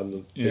 And the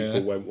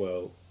people went,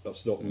 well,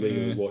 that's not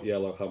really what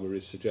Yellowhammer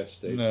is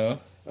suggesting. No.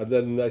 And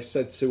then they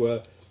said to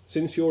her,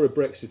 since you're a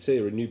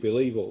Brexiteer and you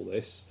believe all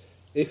this,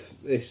 if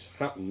this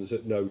happens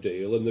at no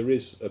deal and there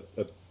is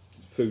a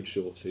food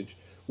shortage,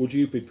 would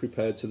you be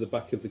prepared to go to the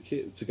back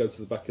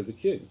of the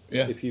queue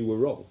if you were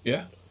wrong?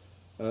 Yeah.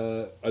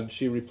 And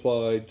she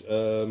replied,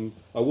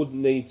 I wouldn't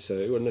need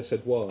to. And they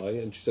said, why?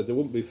 And she said, there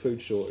wouldn't be a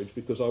food shortage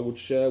because I would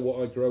share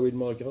what I grow in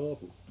my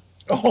garden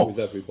with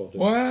everybody.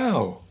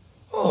 Wow.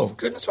 Oh,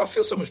 goodness, I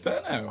feel so much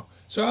better now.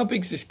 So how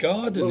big's this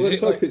garden? Well,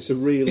 let's hope it's a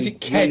really,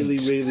 really,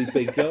 really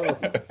big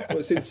garden. Well,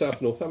 it's in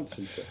South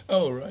Northamptonshire.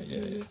 Oh, right,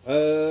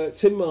 yeah.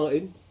 Tim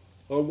Martin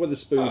on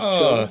Wetherspoon's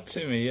show. show.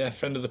 Timmy, yeah,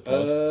 friend of the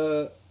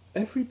pod.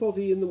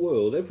 Everybody in the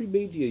world, every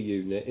media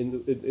unit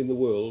in the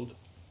world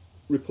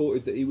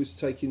reported that he was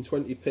taking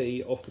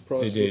 20p off the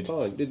price of a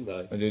pint, didn't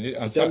they? I did it.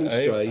 To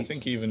demonstrate I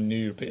think even New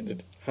European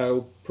did.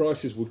 How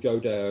prices would go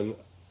down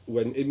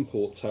when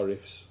import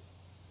tariffs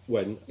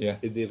went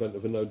in the event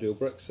of a no-deal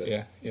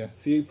Brexit. Yeah.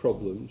 Few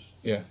problems.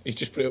 Yeah, he's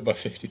just put it up by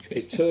 50p.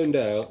 It turned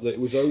out that it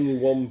was only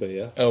one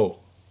beer. Oh.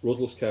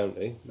 Ruddles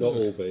County, not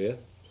all beer.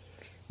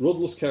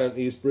 Ruddles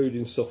County is brewed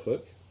in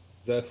Suffolk.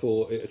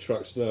 Therefore, it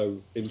attracts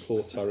no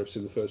import tariffs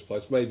in the first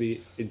place.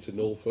 Maybe into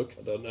Norfolk,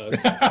 I don't know.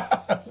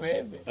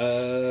 Maybe.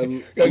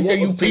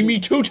 You pay me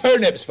 2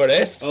 turnips for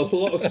this. A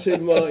lot of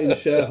Tim Martin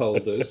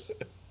shareholders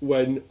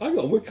hang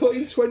on, we're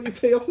cutting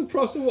 20p off the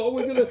price of what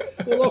we're going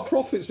to... All our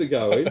profits are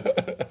going.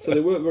 So they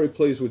weren't very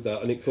pleased with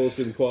that, and it caused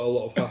him quite a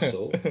lot of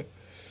hassle.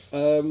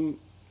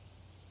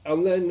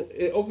 And then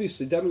it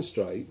obviously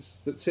demonstrates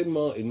that Tim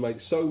Martin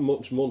makes so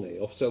much money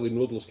off selling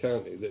Ruddles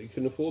County that he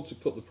can afford to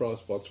cut the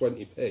price by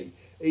 20p,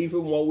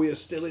 even while we are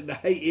still in the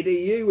hated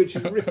EU, which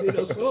is ripping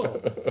us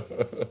off.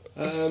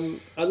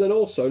 And then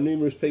also,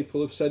 numerous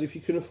people have said, if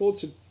you can afford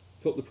to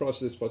cut the price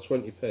of this by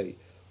 20p,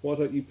 why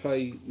don't you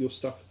pay your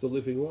staff the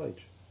living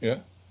wage?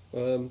 Yeah.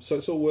 So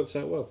it's all worked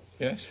out well.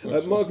 Yes.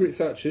 Margaret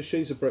Thatcher,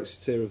 she's a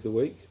Brexiteer of the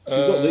week. She's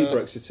not the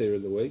Brexiteer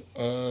of the week.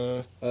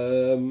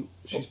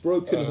 She's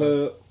broken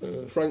her,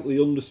 frankly,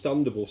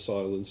 understandable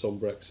silence on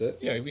Brexit.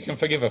 Yeah, we can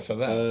forgive her for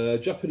that. A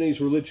Japanese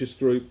religious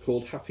group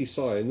called Happy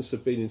Science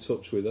have been in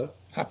touch with her.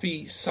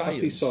 Happy Science?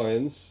 Happy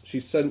Science. She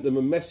sent them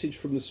a message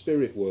from the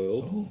spirit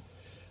world.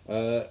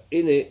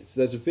 In it,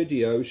 there's a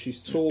video. She's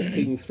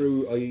talking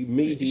through a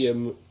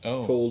medium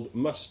called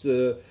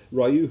Master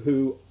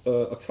Ryuhu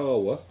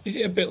Akawa. Is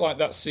it a bit like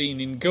that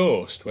scene in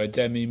Ghost where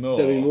Demi Moore?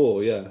 Demi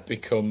Moore, yeah.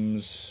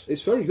 Becomes...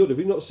 It's very good. Have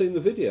you not seen the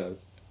video?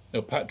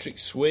 No, Patrick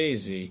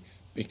Swayze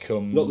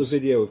becomes... Not the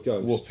video of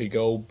Ghost. Whoopi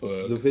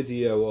Goldberg. The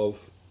video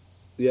of...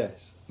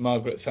 Yes.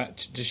 Margaret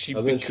Thatcher. Does she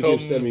and become... And then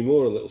she gives Demi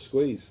Moore a little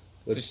squeeze.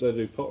 They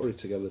do pottery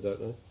together, don't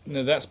they?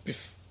 No, that's...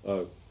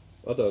 Oh.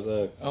 I don't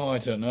know. Oh, I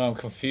don't know. I'm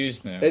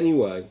confused now.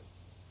 Anyway,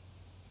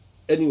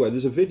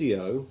 there's a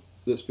video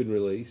that's been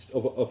released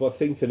of I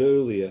think an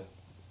earlier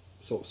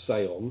sort of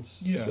séance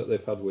that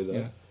they've had with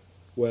her,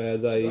 where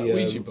they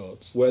Ouija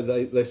boards. Where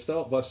they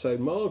start by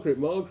saying,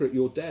 "Margaret,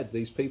 you're dead."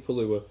 These people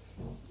who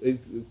are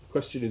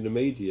questioning the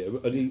medium,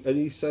 and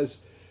he says,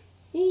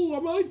 "Oh,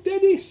 am I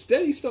Dennis?"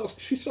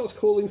 She starts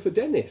calling for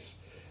Dennis,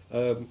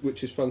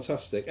 which is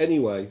fantastic.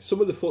 Anyway,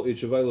 some of the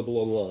footage available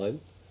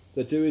online.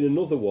 They're doing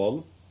another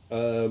one.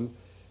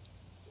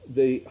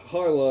 The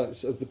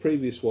highlights of the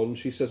previous one,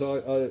 she says,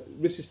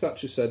 Mrs.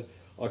 Thatcher said,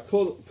 I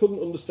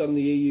couldn't understand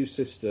the EU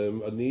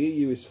system, and the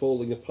EU is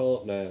falling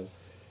apart now.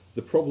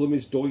 The problem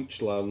is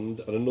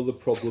Deutschland, and another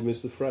problem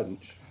is the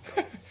French.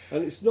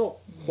 And it's not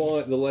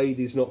quite the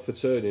ladies not for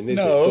turning, is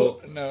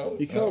it? But no.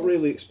 You can't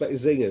really expect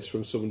zingers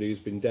from somebody who's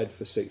been dead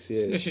for 6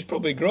 years. She's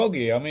probably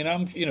groggy. I mean,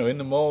 I'm in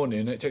the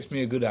morning, it takes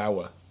me a good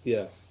hour.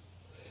 Yeah.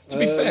 To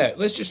be fair,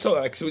 let's just stop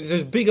that, because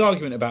there's a big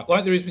argument about,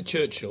 like there is with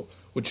Churchill,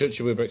 would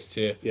Churchill be a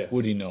Brexiteer? Yes.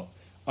 Would he not?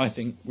 I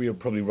think we are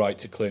probably right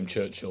to claim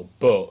Churchill,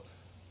 but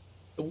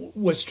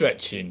we're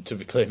stretching to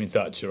be claiming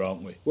Thatcher,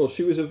 aren't we? Well,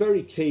 she was a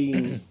very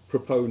keen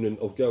proponent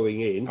of going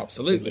in.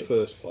 Absolutely. In the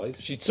first place.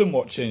 She'd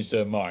somewhat changed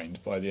her mind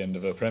by the end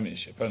of her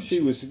premiership, hadn't she?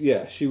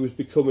 She was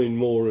becoming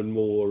more and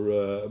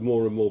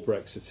more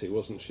Brexity,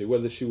 wasn't she?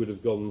 Whether she would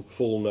have gone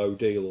full no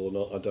deal or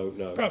not, I don't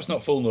know. Perhaps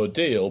not full no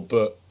deal,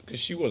 but because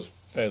she was a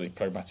fairly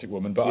pragmatic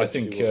woman. But yes,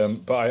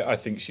 I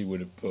think she would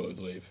have voted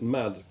leave.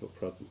 Mad, but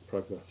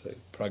pragmatic.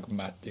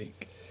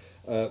 Pragmatic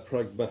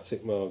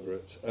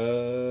Margaret.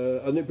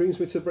 And it brings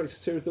me to the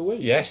Brexiteer of the Week.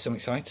 Yes, I'm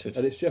excited.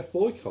 And it's Jeff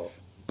Boycott.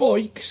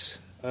 Boykes?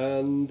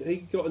 and he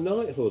got a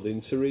knighthood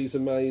in Theresa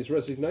May's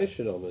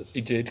resignation honours.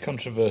 He did,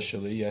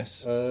 controversially,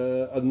 yes.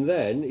 And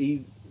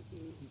then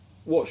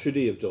what should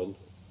he have done?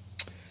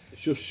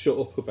 Just shut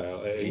up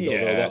about it and go,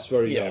 "Oh, that's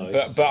very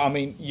nice." But I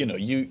mean, you know,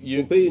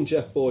 Well, being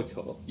Jeff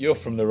Boycott, you're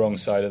from the wrong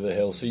side of the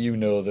hill, so you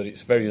know that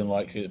it's very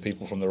unlikely that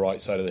people from the right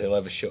side of the hill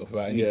ever shut up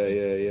about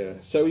anything. Yeah.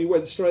 So he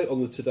went straight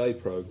on the Today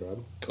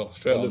programme.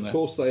 Straight Of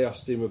course, they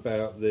asked him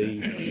about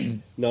the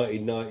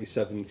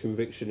 1997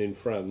 conviction in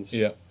France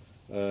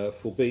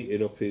for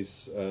beating up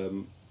his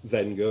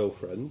then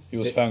girlfriend. He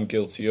was found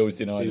guilty. He always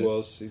denied it. He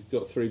was. He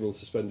got a 3-month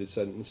suspended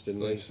sentence,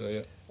 didn't he? So,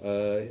 yeah.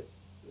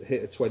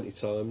 Hit her 20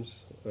 times.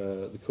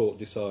 The court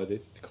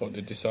decided. The court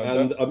did decide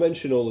and that. I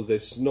mention all of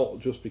this not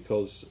just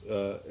because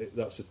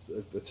that's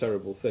a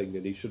terrible thing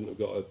and he shouldn't have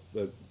got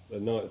a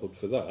knighthood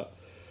for that,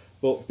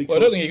 but because... Well,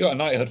 I don't think he got a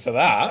knighthood for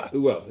that.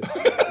 Well,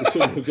 he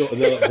shouldn't have got a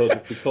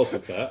knighthood because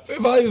of that.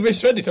 If I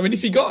misread it, I mean,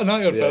 if he got a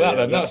knighthood for that,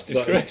 then that's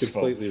disgraceful. That is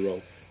completely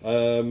wrong.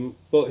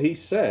 But he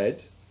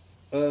said...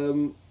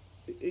 the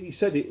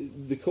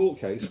court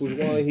case was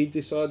why he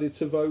decided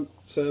to vote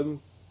to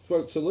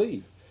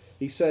leave.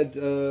 He said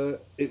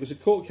it was a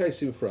court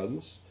case in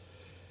France,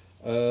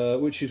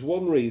 which is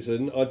one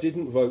reason I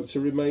didn't vote to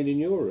remain in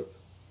Europe.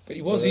 But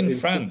he was in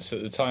France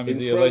at the time of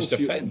the France, alleged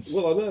offence.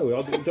 Well, I know.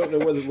 I don't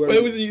know whether...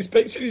 Where was he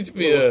expecting it to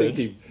be heard?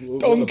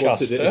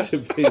 Doncaster? I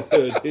think he wanted it to be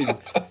heard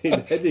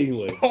in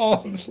Headingley.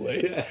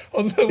 Barnsley? Yeah.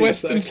 On the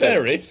Western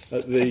Terrace?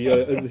 At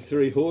the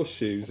Three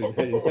Horseshoes in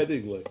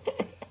Headingley.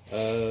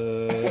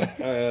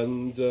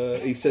 And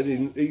he said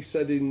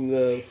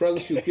in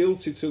France, you're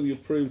guilty till you're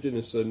proved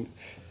innocent,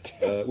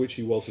 which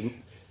he wasn't.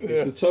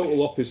 It's the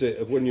total opposite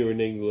of when you're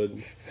in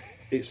England.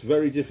 It's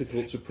very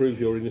difficult to prove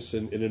you're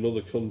innocent in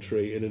another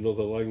country, in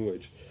another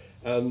language.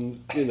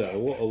 And, you know,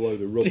 what a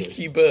load of rubbish.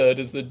 Dickie Bird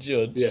as the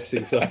judge. Yes,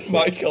 exactly.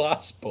 Michael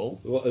Aspel.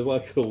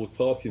 Michael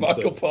Parkinson.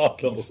 Michael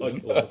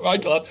Parkinson.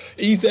 Michael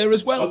he's there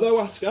as well.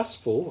 Although ask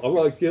Aspel, am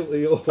I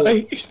guilty or...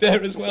 He's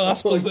there as well.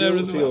 Aspel's there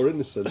as well. Or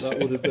innocent, that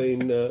would have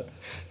been...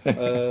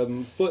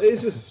 but it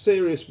is a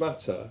serious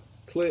matter.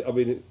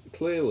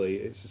 Clearly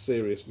it's a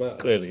serious matter.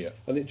 Clearly, yeah.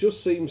 And it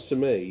just seems to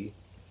me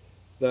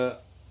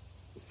that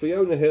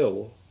Fiona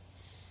Hill...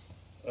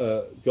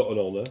 got an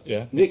honour.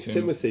 Yeah, Nick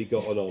Timothy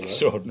got an honour.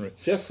 Extraordinary.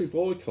 Jeffrey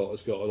Boycott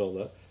has got an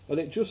honour. And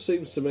it just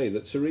seems to me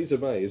that Theresa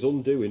May is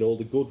undoing all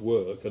the good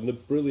work and the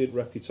brilliant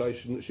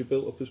reputation that she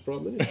built up as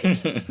Prime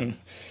Minister.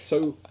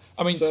 So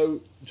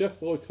Jeff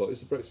Boycott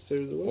is the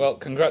Brexiteer of the world. Well,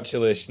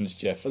 congratulations,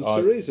 Jeff. And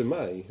Theresa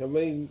May, I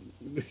mean,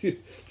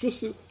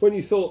 just when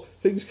you thought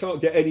things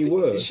can't get any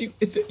worse.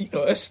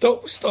 Her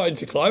stock was starting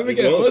to climb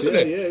again, wasn't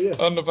it? Yeah.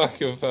 On the back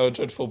of how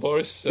dreadful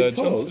Boris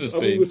Johnson has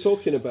been. We were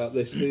talking about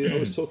this. I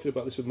was talking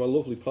about this with my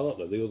lovely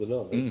partner the other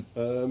night,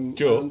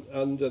 Jo,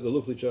 and the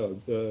lovely Jo,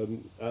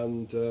 who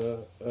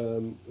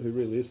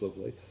really is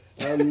lovely.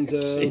 And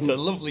she's a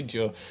lovely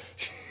Jo.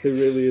 Who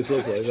really is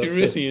lovely. She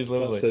really is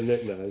lovely. That's her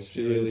nickname.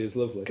 She really is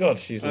lovely. God,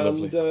 she's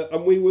lovely.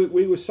 And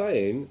we were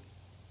saying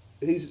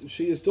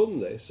she has done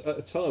this at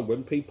a time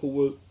when people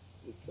were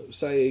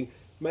saying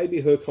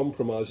maybe her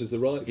compromise is the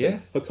right thing. Yeah.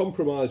 Her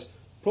compromise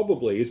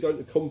probably is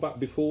going to come back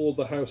before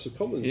the House of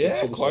Commons at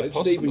some quite stage.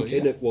 possibly,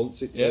 Stephen Kinnock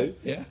wants it to.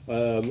 Yeah.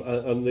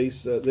 And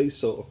these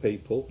sort of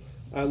people.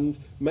 And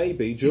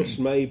maybe, just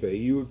maybe,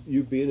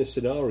 you'd be in a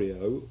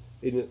scenario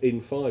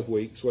in 5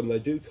 weeks when they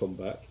do come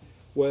back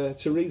where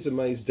Theresa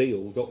May's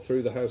deal got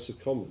through the House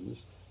of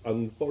Commons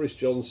and Boris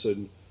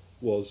Johnson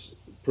was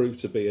proved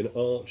to be an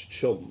arch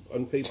chump,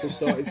 and people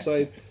started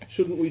saying,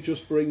 shouldn't we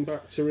just bring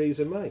back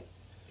Theresa May?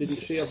 Didn't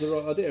she have the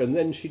right idea? And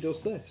then she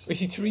does this. You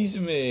see,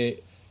 Theresa May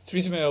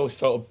always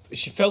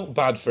felt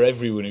bad for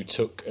everyone who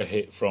took a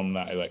hit from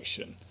that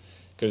election,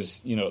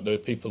 because there were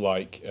people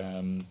like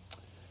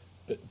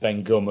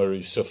Ben Gummer,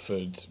 who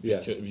suffered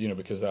because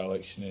of that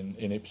election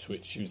in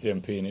Ipswich. He was the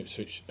MP in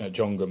Ipswich,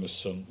 John Gummer's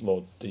son,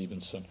 Lord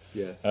Debon's son.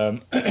 Yeah.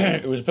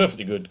 It was a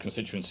perfectly good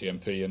constituency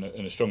MP and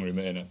a strong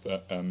Remainer,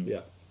 but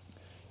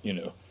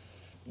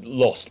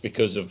lost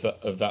because of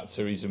that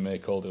Theresa May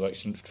called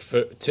election.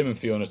 Tim and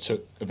Fiona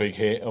took a big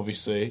hit.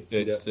 Obviously,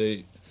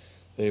 they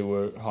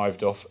were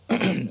hived off.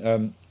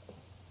 And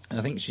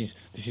I think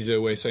this is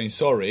her way of saying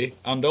sorry,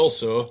 and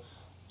also,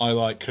 I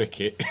like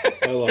cricket.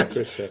 I like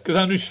cricket. Because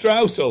Andrew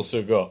Strauss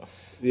also got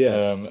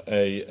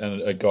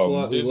a gong.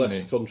 Slightly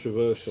less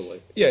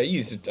controversially. Yeah,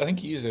 I think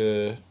he's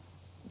a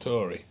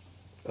Tory.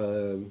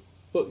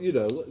 But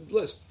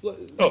let's.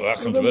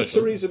 That's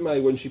controversial. Theresa May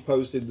when she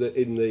posed in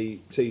the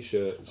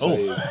T-shirt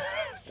saying,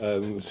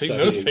 seen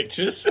those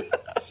pictures.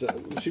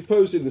 She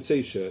posed in the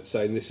T-shirt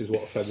saying, "This is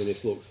what a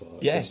feminist looks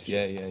like." Yes,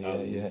 yeah.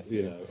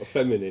 A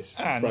feminist,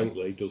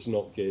 frankly, does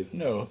not give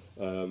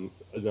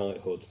a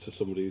knighthood to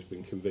somebody who's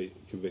been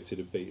convicted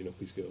of beating up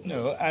his girlfriend.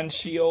 No, and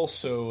she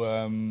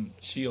also,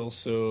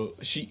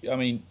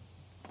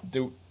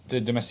 the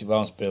domestic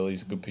violence bill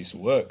is a good piece of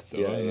work,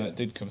 though, and that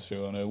did come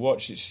through on her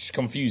watch. It's a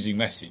confusing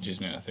message,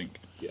 isn't it, I think?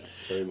 Yeah,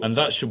 very much. And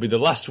that should be the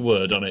last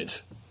word on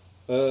it.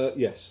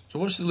 Yes. So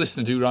what does the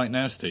listener do right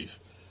now, Steve?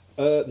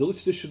 The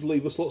listener should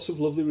leave us lots of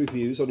lovely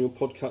reviews on your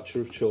podcatcher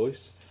of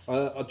choice.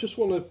 I just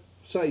want to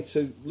say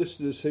to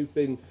listeners who've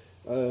been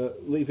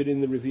leaving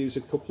in the reviews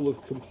a couple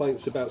of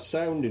complaints about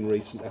sound in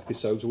recent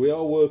episodes. We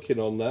are working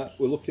on that.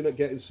 We're looking at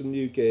getting some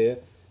new gear.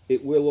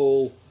 It will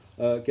all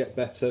get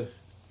better.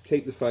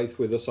 Keep the faith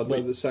with us. I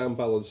know the sound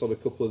balance on a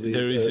couple of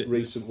the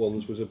recent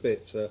ones was a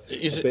bit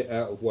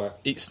out of whack.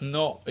 It's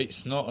not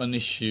an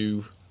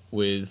issue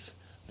with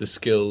the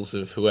skills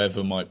of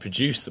whoever might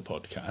produce the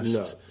podcast.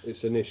 No,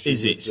 it's an issue.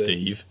 Is it,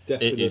 Steve?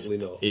 Definitely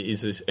not. It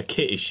is a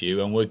kit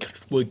issue, and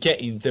we're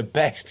getting the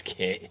best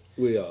kit.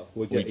 We are.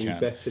 We're getting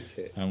better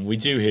kit, and we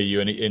do hear you.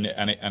 And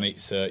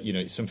it's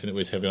it's something that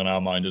was heavy on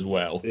our mind as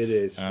well. It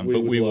is.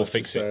 But we will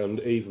fix it. Sound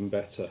even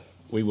better.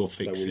 We will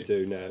fix it. Than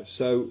we do now.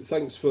 So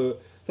thanks for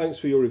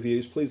your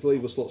reviews. Please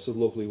leave us lots of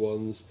lovely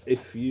ones.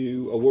 If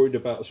you are worried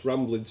about us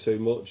rambling too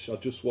much, I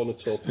just want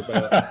to talk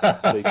about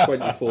the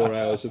 24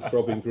 hours of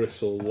Throbbing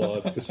Gristle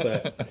live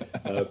cassette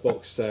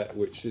box set,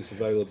 which is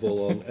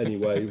available on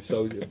Anyway.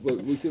 So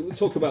we'll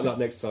talk about that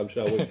next time,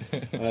 shall we?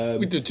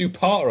 We do a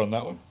two-parter on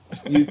that one.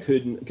 You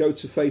can go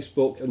to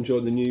Facebook and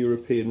join the New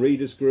European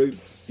Readers Group.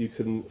 You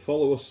can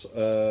follow us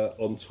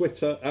on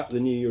Twitter at the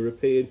New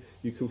European.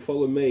 You can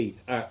follow me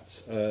at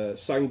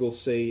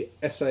Sanglesey,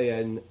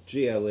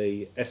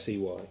 SANGLESEY.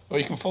 Or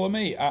you can follow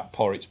me at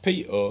Porritz,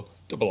 PORRITT.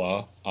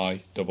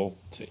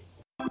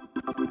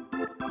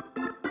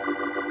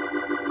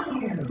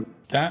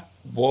 That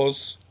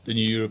was the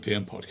New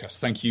European Podcast.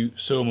 Thank you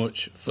so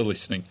much for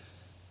listening.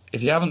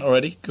 If you haven't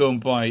already, go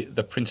and buy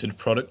the printed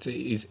product. It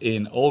is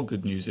in all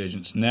good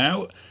newsagents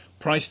now,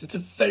 priced at a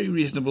very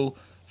reasonable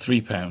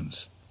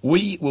 £3.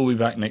 We will be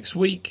back next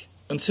week.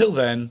 Until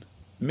then,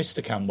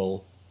 Mr.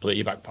 Campbell, play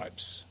your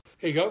bagpipes.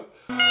 Here you go.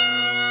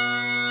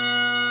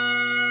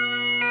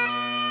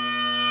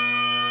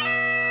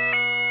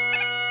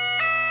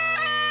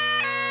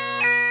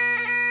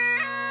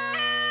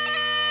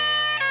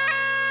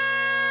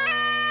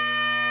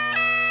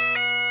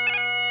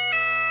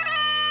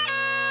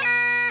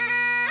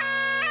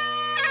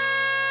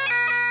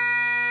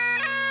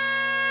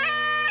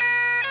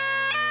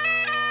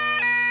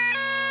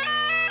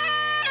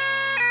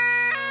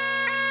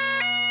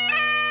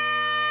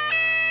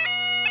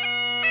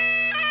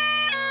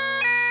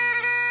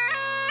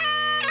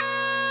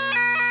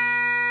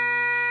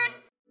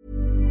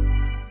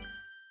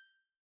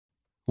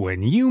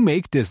 When you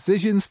make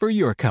decisions for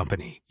your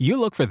company, you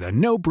look for the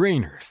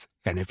no-brainers.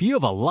 And if you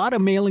have a lot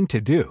of mailing to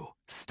do,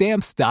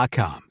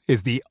 Stamps.com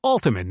is the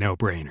ultimate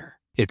no-brainer.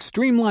 It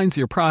streamlines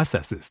your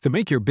processes to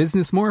make your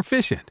business more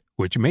efficient,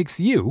 which makes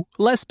you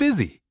less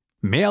busy.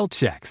 Mail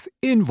checks,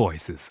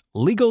 invoices,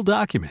 legal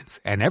documents,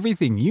 and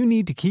everything you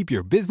need to keep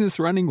your business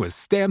running with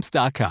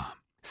Stamps.com.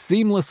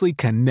 Seamlessly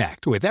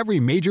connect with every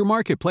major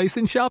marketplace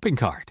and shopping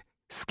cart.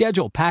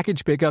 Schedule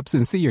package pickups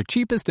and see your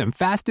cheapest and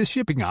fastest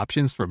shipping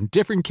options from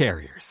different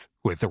carriers,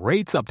 with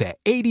rates up to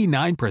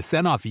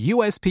 89% off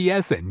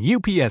USPS and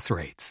UPS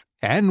rates.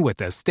 And with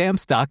the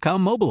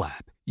Stamps.com mobile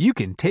app, you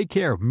can take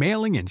care of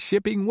mailing and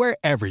shipping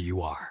wherever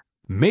you are.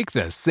 Make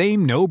the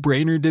same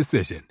no-brainer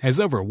decision as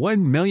over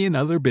 1 million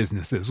other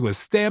businesses with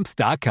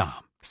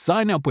Stamps.com.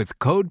 Sign up with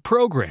code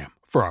PROGRAM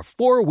for a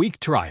 4-week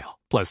trial,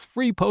 plus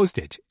free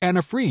postage and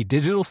a free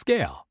digital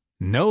scale.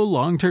 No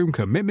long-term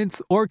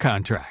commitments or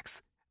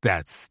contracts.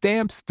 That's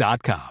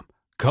Stamps.com.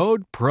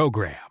 Code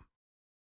PROGRAM.